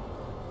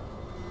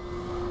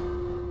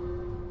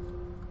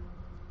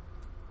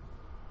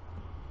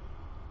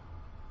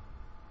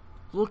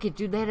 Look at,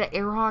 dude, they had an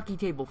air hockey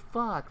table.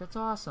 Fuck, that's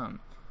awesome.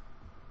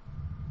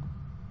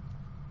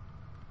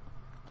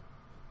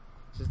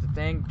 Is this the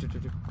thing?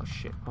 Oh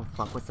shit. Oh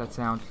fuck, what's that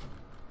sound?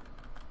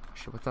 Oh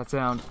shit, what's that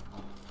sound?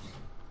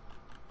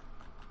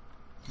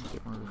 I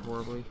get murdered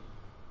horribly.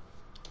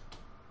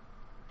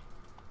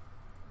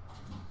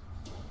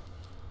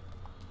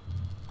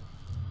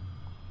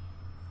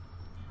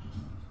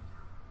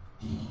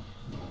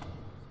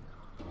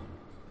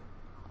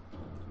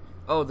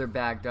 Oh, they're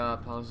backed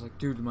up. I was like,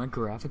 dude, my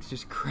graphics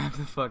just crap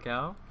the fuck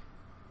out.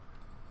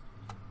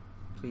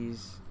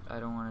 Please, I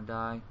don't want to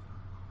die.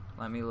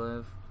 Let me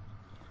live.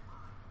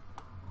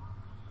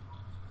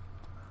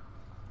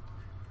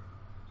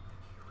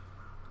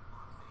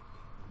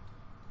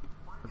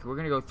 Okay, we're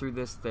gonna go through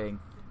this thing.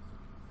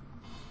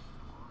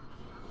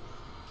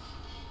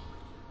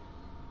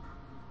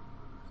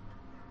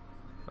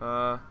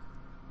 Oh,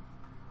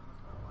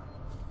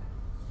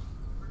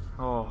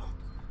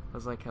 I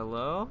was like,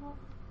 hello?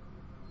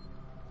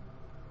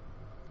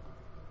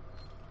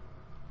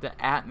 The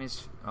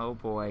atmosphere. Oh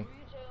boy.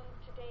 Jones,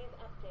 today's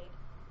update.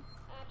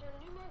 After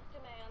numerous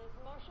demands,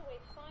 Marshal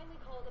Waite finally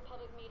called a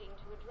public meeting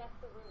to address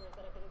the rumors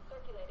that have been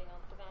circulating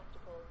on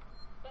Sevastopol.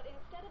 But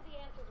instead of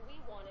the answers we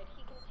wanted,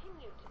 he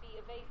continued to be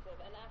evasive,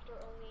 and after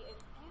only a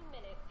few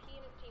minutes, he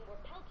and his team were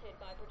pelted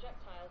by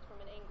projectiles from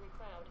an angry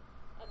crowd.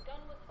 A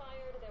gun was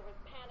fired, there was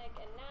panic,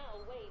 and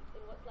now Waite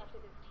and what's left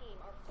of his team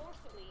are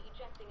forcibly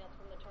ejecting us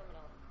from the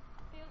terminal.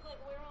 Feels like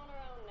we're on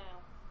our own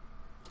now.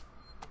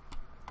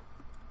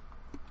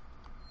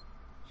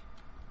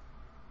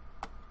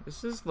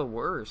 This is the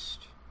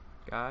worst,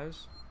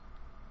 guys.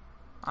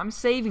 I'm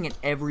saving at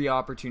every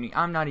opportunity.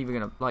 I'm not even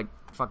gonna, like,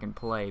 fucking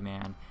play,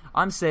 man.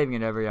 I'm saving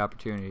at every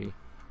opportunity.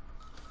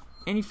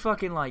 Any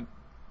fucking, like,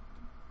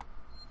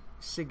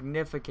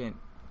 significant...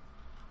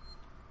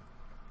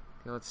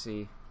 Okay, let's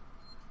see.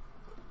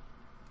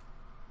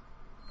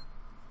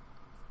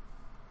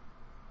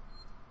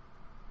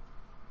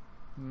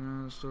 You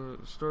know, the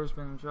store's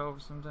been in trouble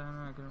for some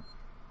time. I can...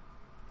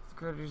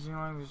 Creditors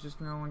Union was just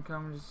no one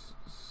coming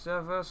to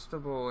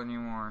Sevastopol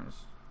anymore.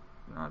 It's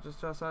not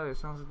just us either. It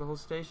sounds like the whole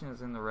station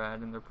is in the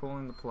red and they're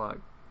pulling the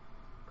plug.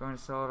 Going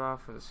to sell it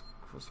off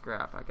for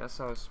scrap. I guess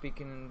I was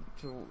speaking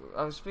to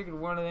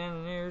one of the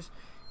engineers.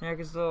 Yeah, I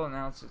can still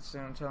announce it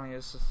soon, telling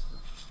us to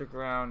stick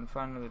around and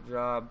find another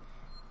job.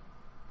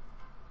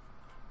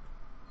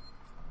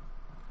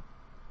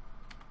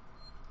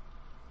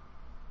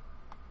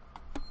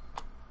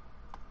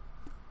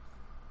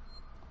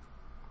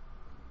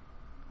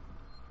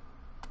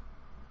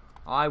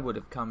 I would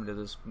have come to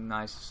this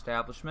nice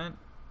establishment.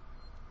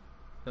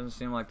 Doesn't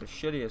seem like the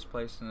shittiest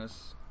place in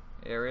this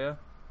area.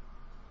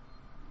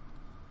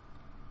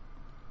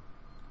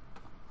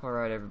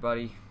 Alright,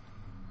 everybody.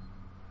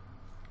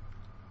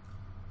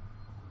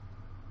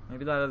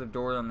 Maybe that other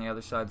door on the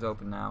other side's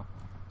open now.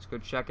 Let's go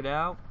check it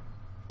out.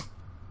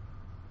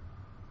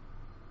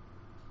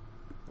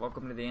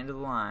 Welcome to the end of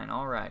the line.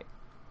 Alright.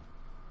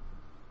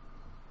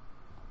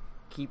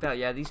 Keep out.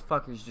 Yeah, these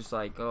fuckers just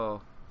like,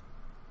 oh.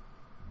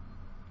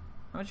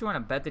 How much you want to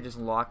bet they just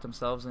locked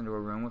themselves into a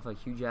room with a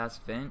huge ass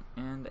vent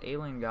and the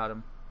alien got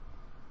them?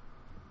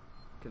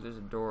 Because there's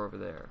a door over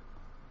there.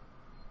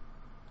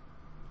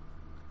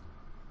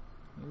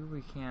 Maybe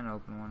we can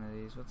open one of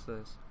these. What's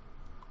this?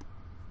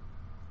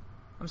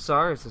 I'm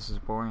sorry if this is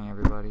boring,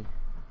 everybody.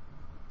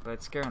 But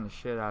it's scaring the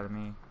shit out of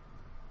me.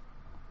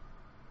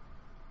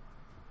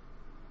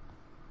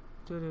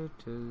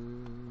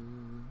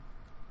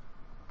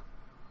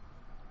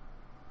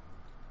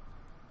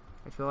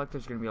 I feel like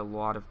there's going to be a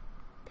lot of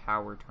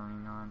power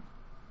turning on.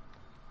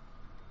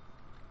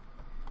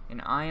 An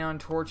ion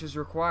torch is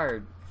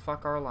required.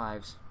 Fuck our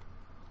lives.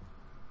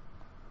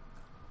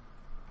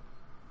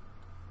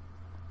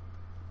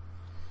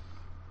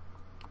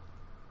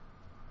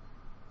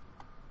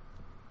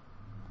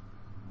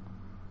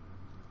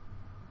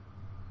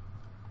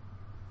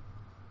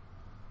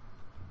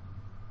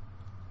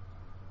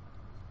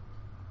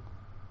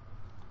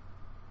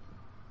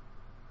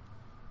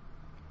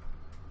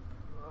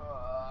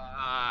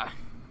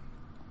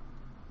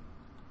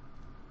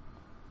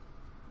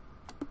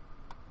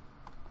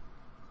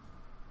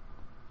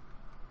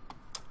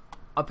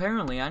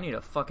 Apparently, I need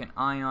a fucking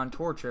ion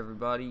torch,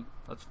 everybody.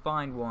 Let's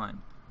find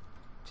one.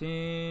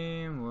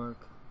 Teamwork.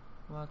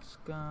 What's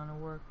gonna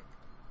work?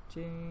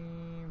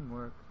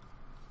 Teamwork.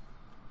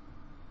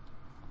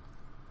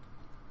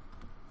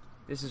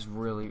 This is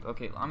really...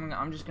 Okay,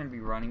 I'm just gonna be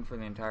running for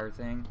the entire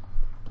thing.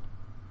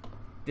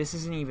 This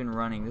isn't even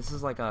running. This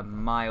is like a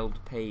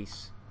mild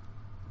pace.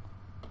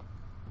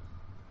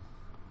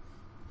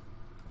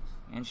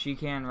 And she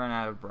can run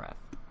out of breath.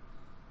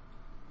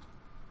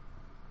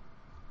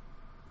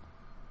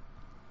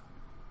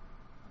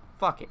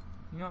 Fuck it.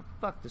 You know what?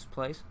 Fuck this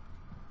place.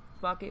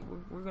 Fuck it.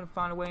 We're gonna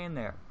find a way in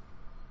there.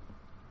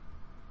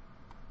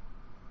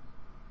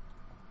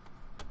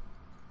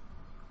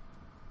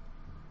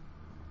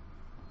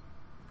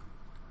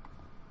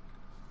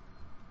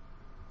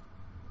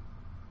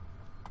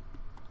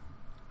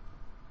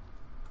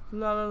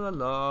 La la la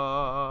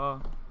la.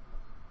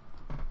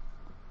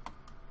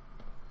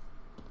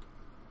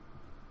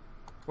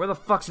 Where the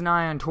fuck's an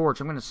ion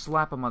torch? I'm gonna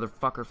slap a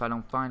motherfucker if I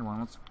don't find one.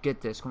 Let's get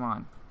this. Come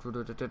on.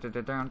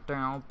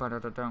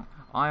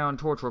 Ion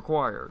torch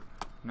required.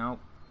 Nope.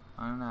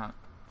 On that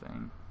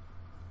thing.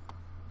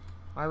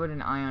 Why would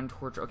an ion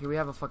torch... Okay, we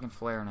have a fucking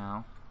flare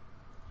now.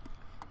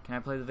 Can I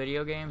play the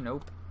video game?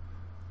 Nope.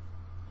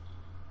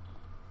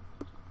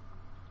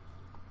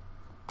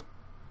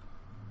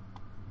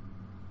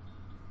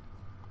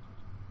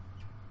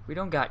 We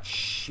don't got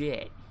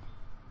shit.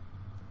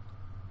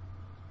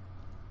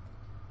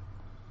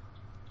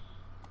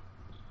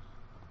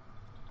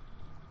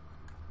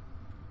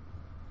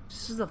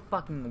 This is the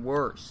fucking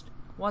worst.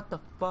 What the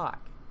fuck?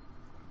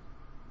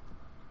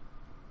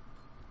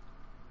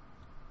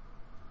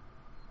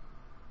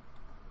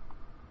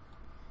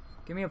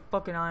 Give me a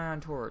fucking ion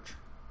torch.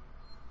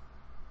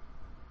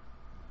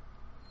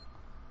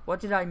 What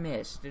did I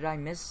miss? Did I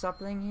miss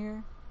something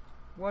here?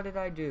 What did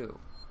I do?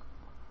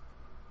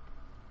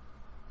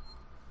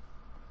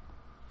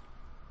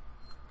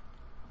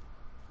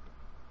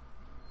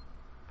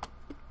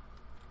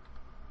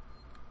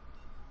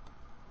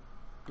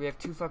 We have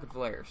 2 fucking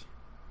flares.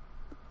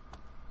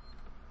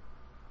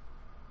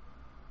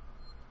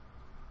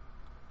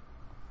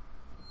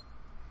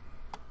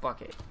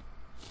 Fuck it.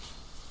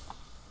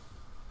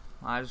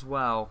 Might as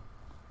well.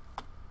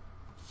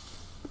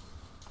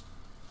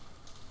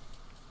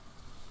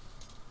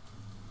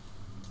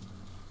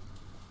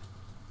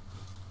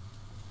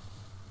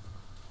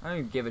 I don't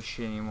even give a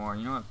shit anymore.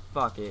 You know what?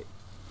 Fuck it.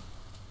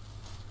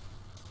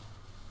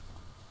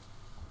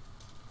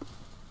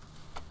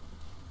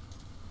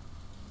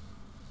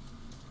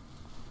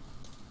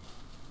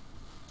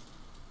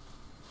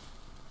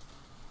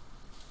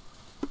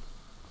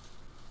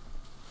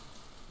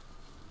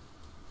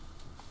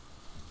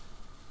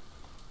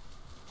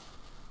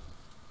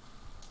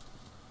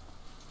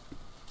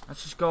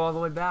 Let's just go all the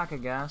way back, I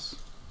guess.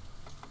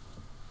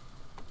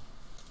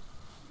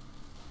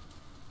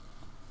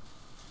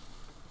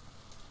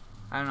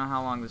 I don't know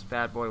how long this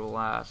bad boy will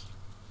last.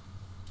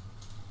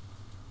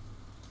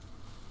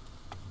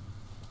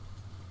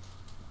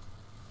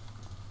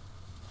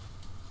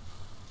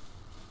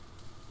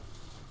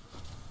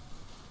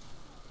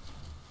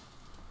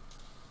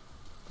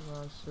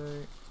 What did I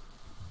say?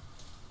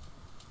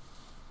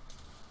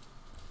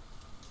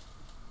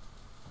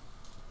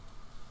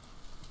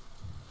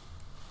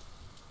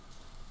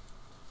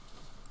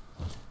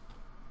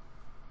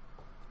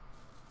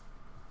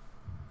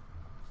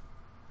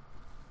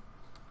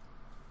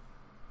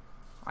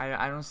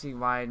 I don't see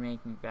why it'd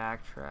make me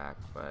backtrack,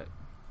 but...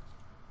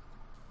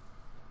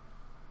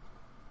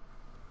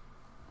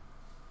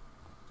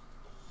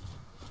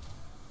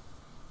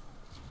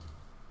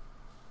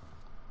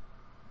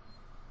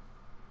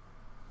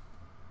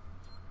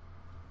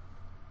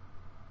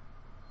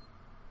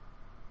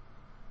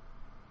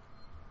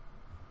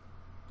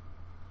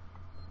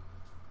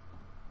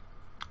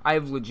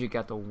 I've legit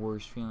got the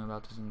worst feeling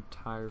about this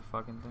entire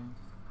fucking thing.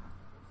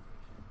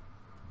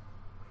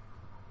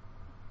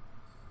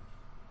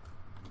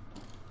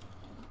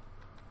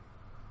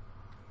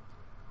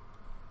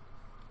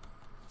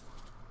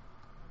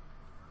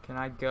 Can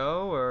I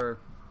go, or...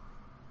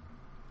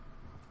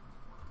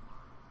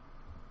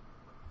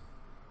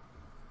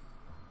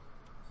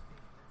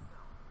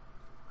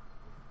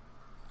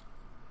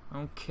 I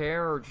don't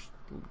care, just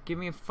give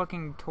me a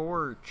fucking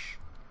torch.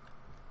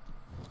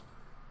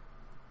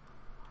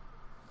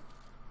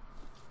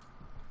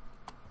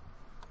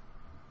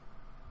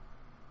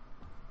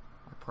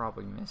 I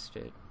probably missed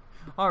it.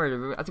 Alright,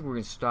 I think we're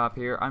gonna stop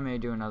here. I may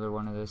do another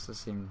one of this. This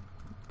seemed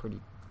pretty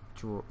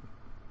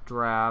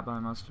drab, I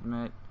must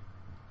admit.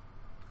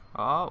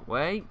 Oh,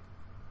 wait.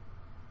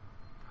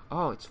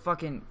 Oh, it's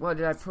fucking... What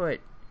did I put?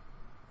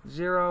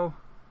 0.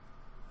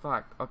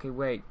 Fuck. Okay,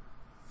 wait.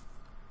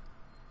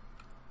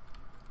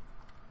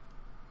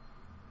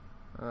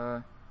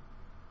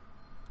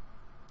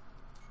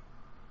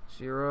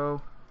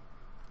 0.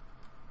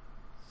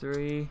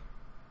 3.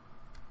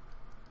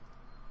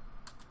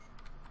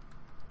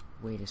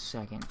 Wait a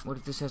second. What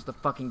if this has the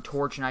fucking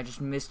torch and I just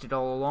missed it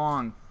all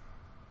along?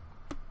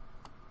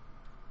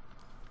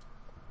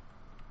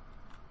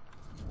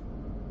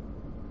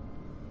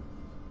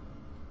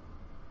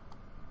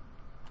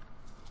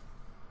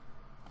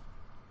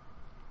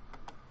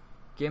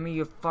 Give me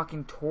your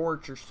fucking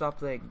torch or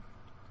something.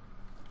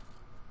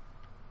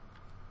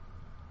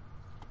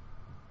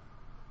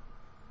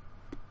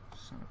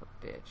 Son of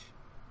a bitch.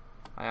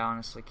 I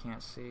honestly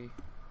can't see.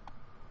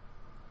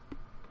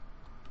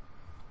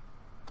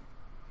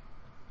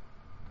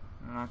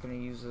 I'm not gonna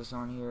use this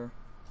on here.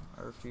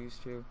 I refuse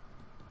to.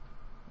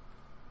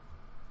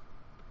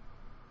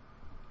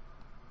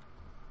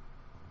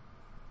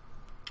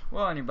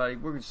 Well, anybody,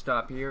 we're gonna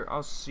stop here.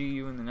 I'll see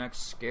you in the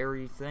next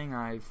scary thing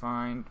I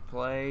find,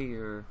 play,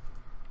 or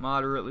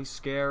moderately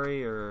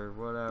scary, or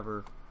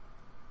whatever.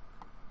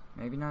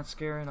 Maybe not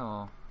scary at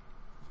all.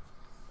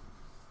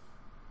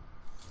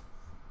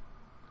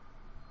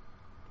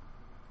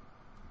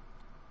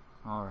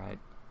 Alright.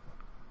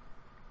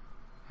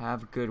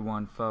 Have a good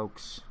one,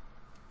 folks.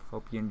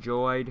 Hope you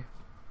enjoyed.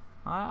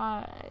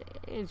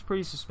 It's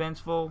pretty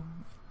suspenseful.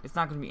 It's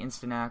not going to be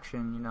instant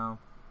action, you know.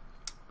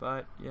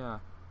 But, yeah.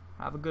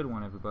 Have a good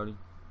one, everybody.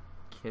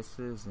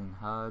 Kisses and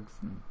hugs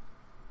and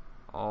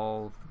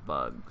all the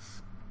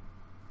bugs.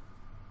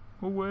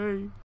 Away.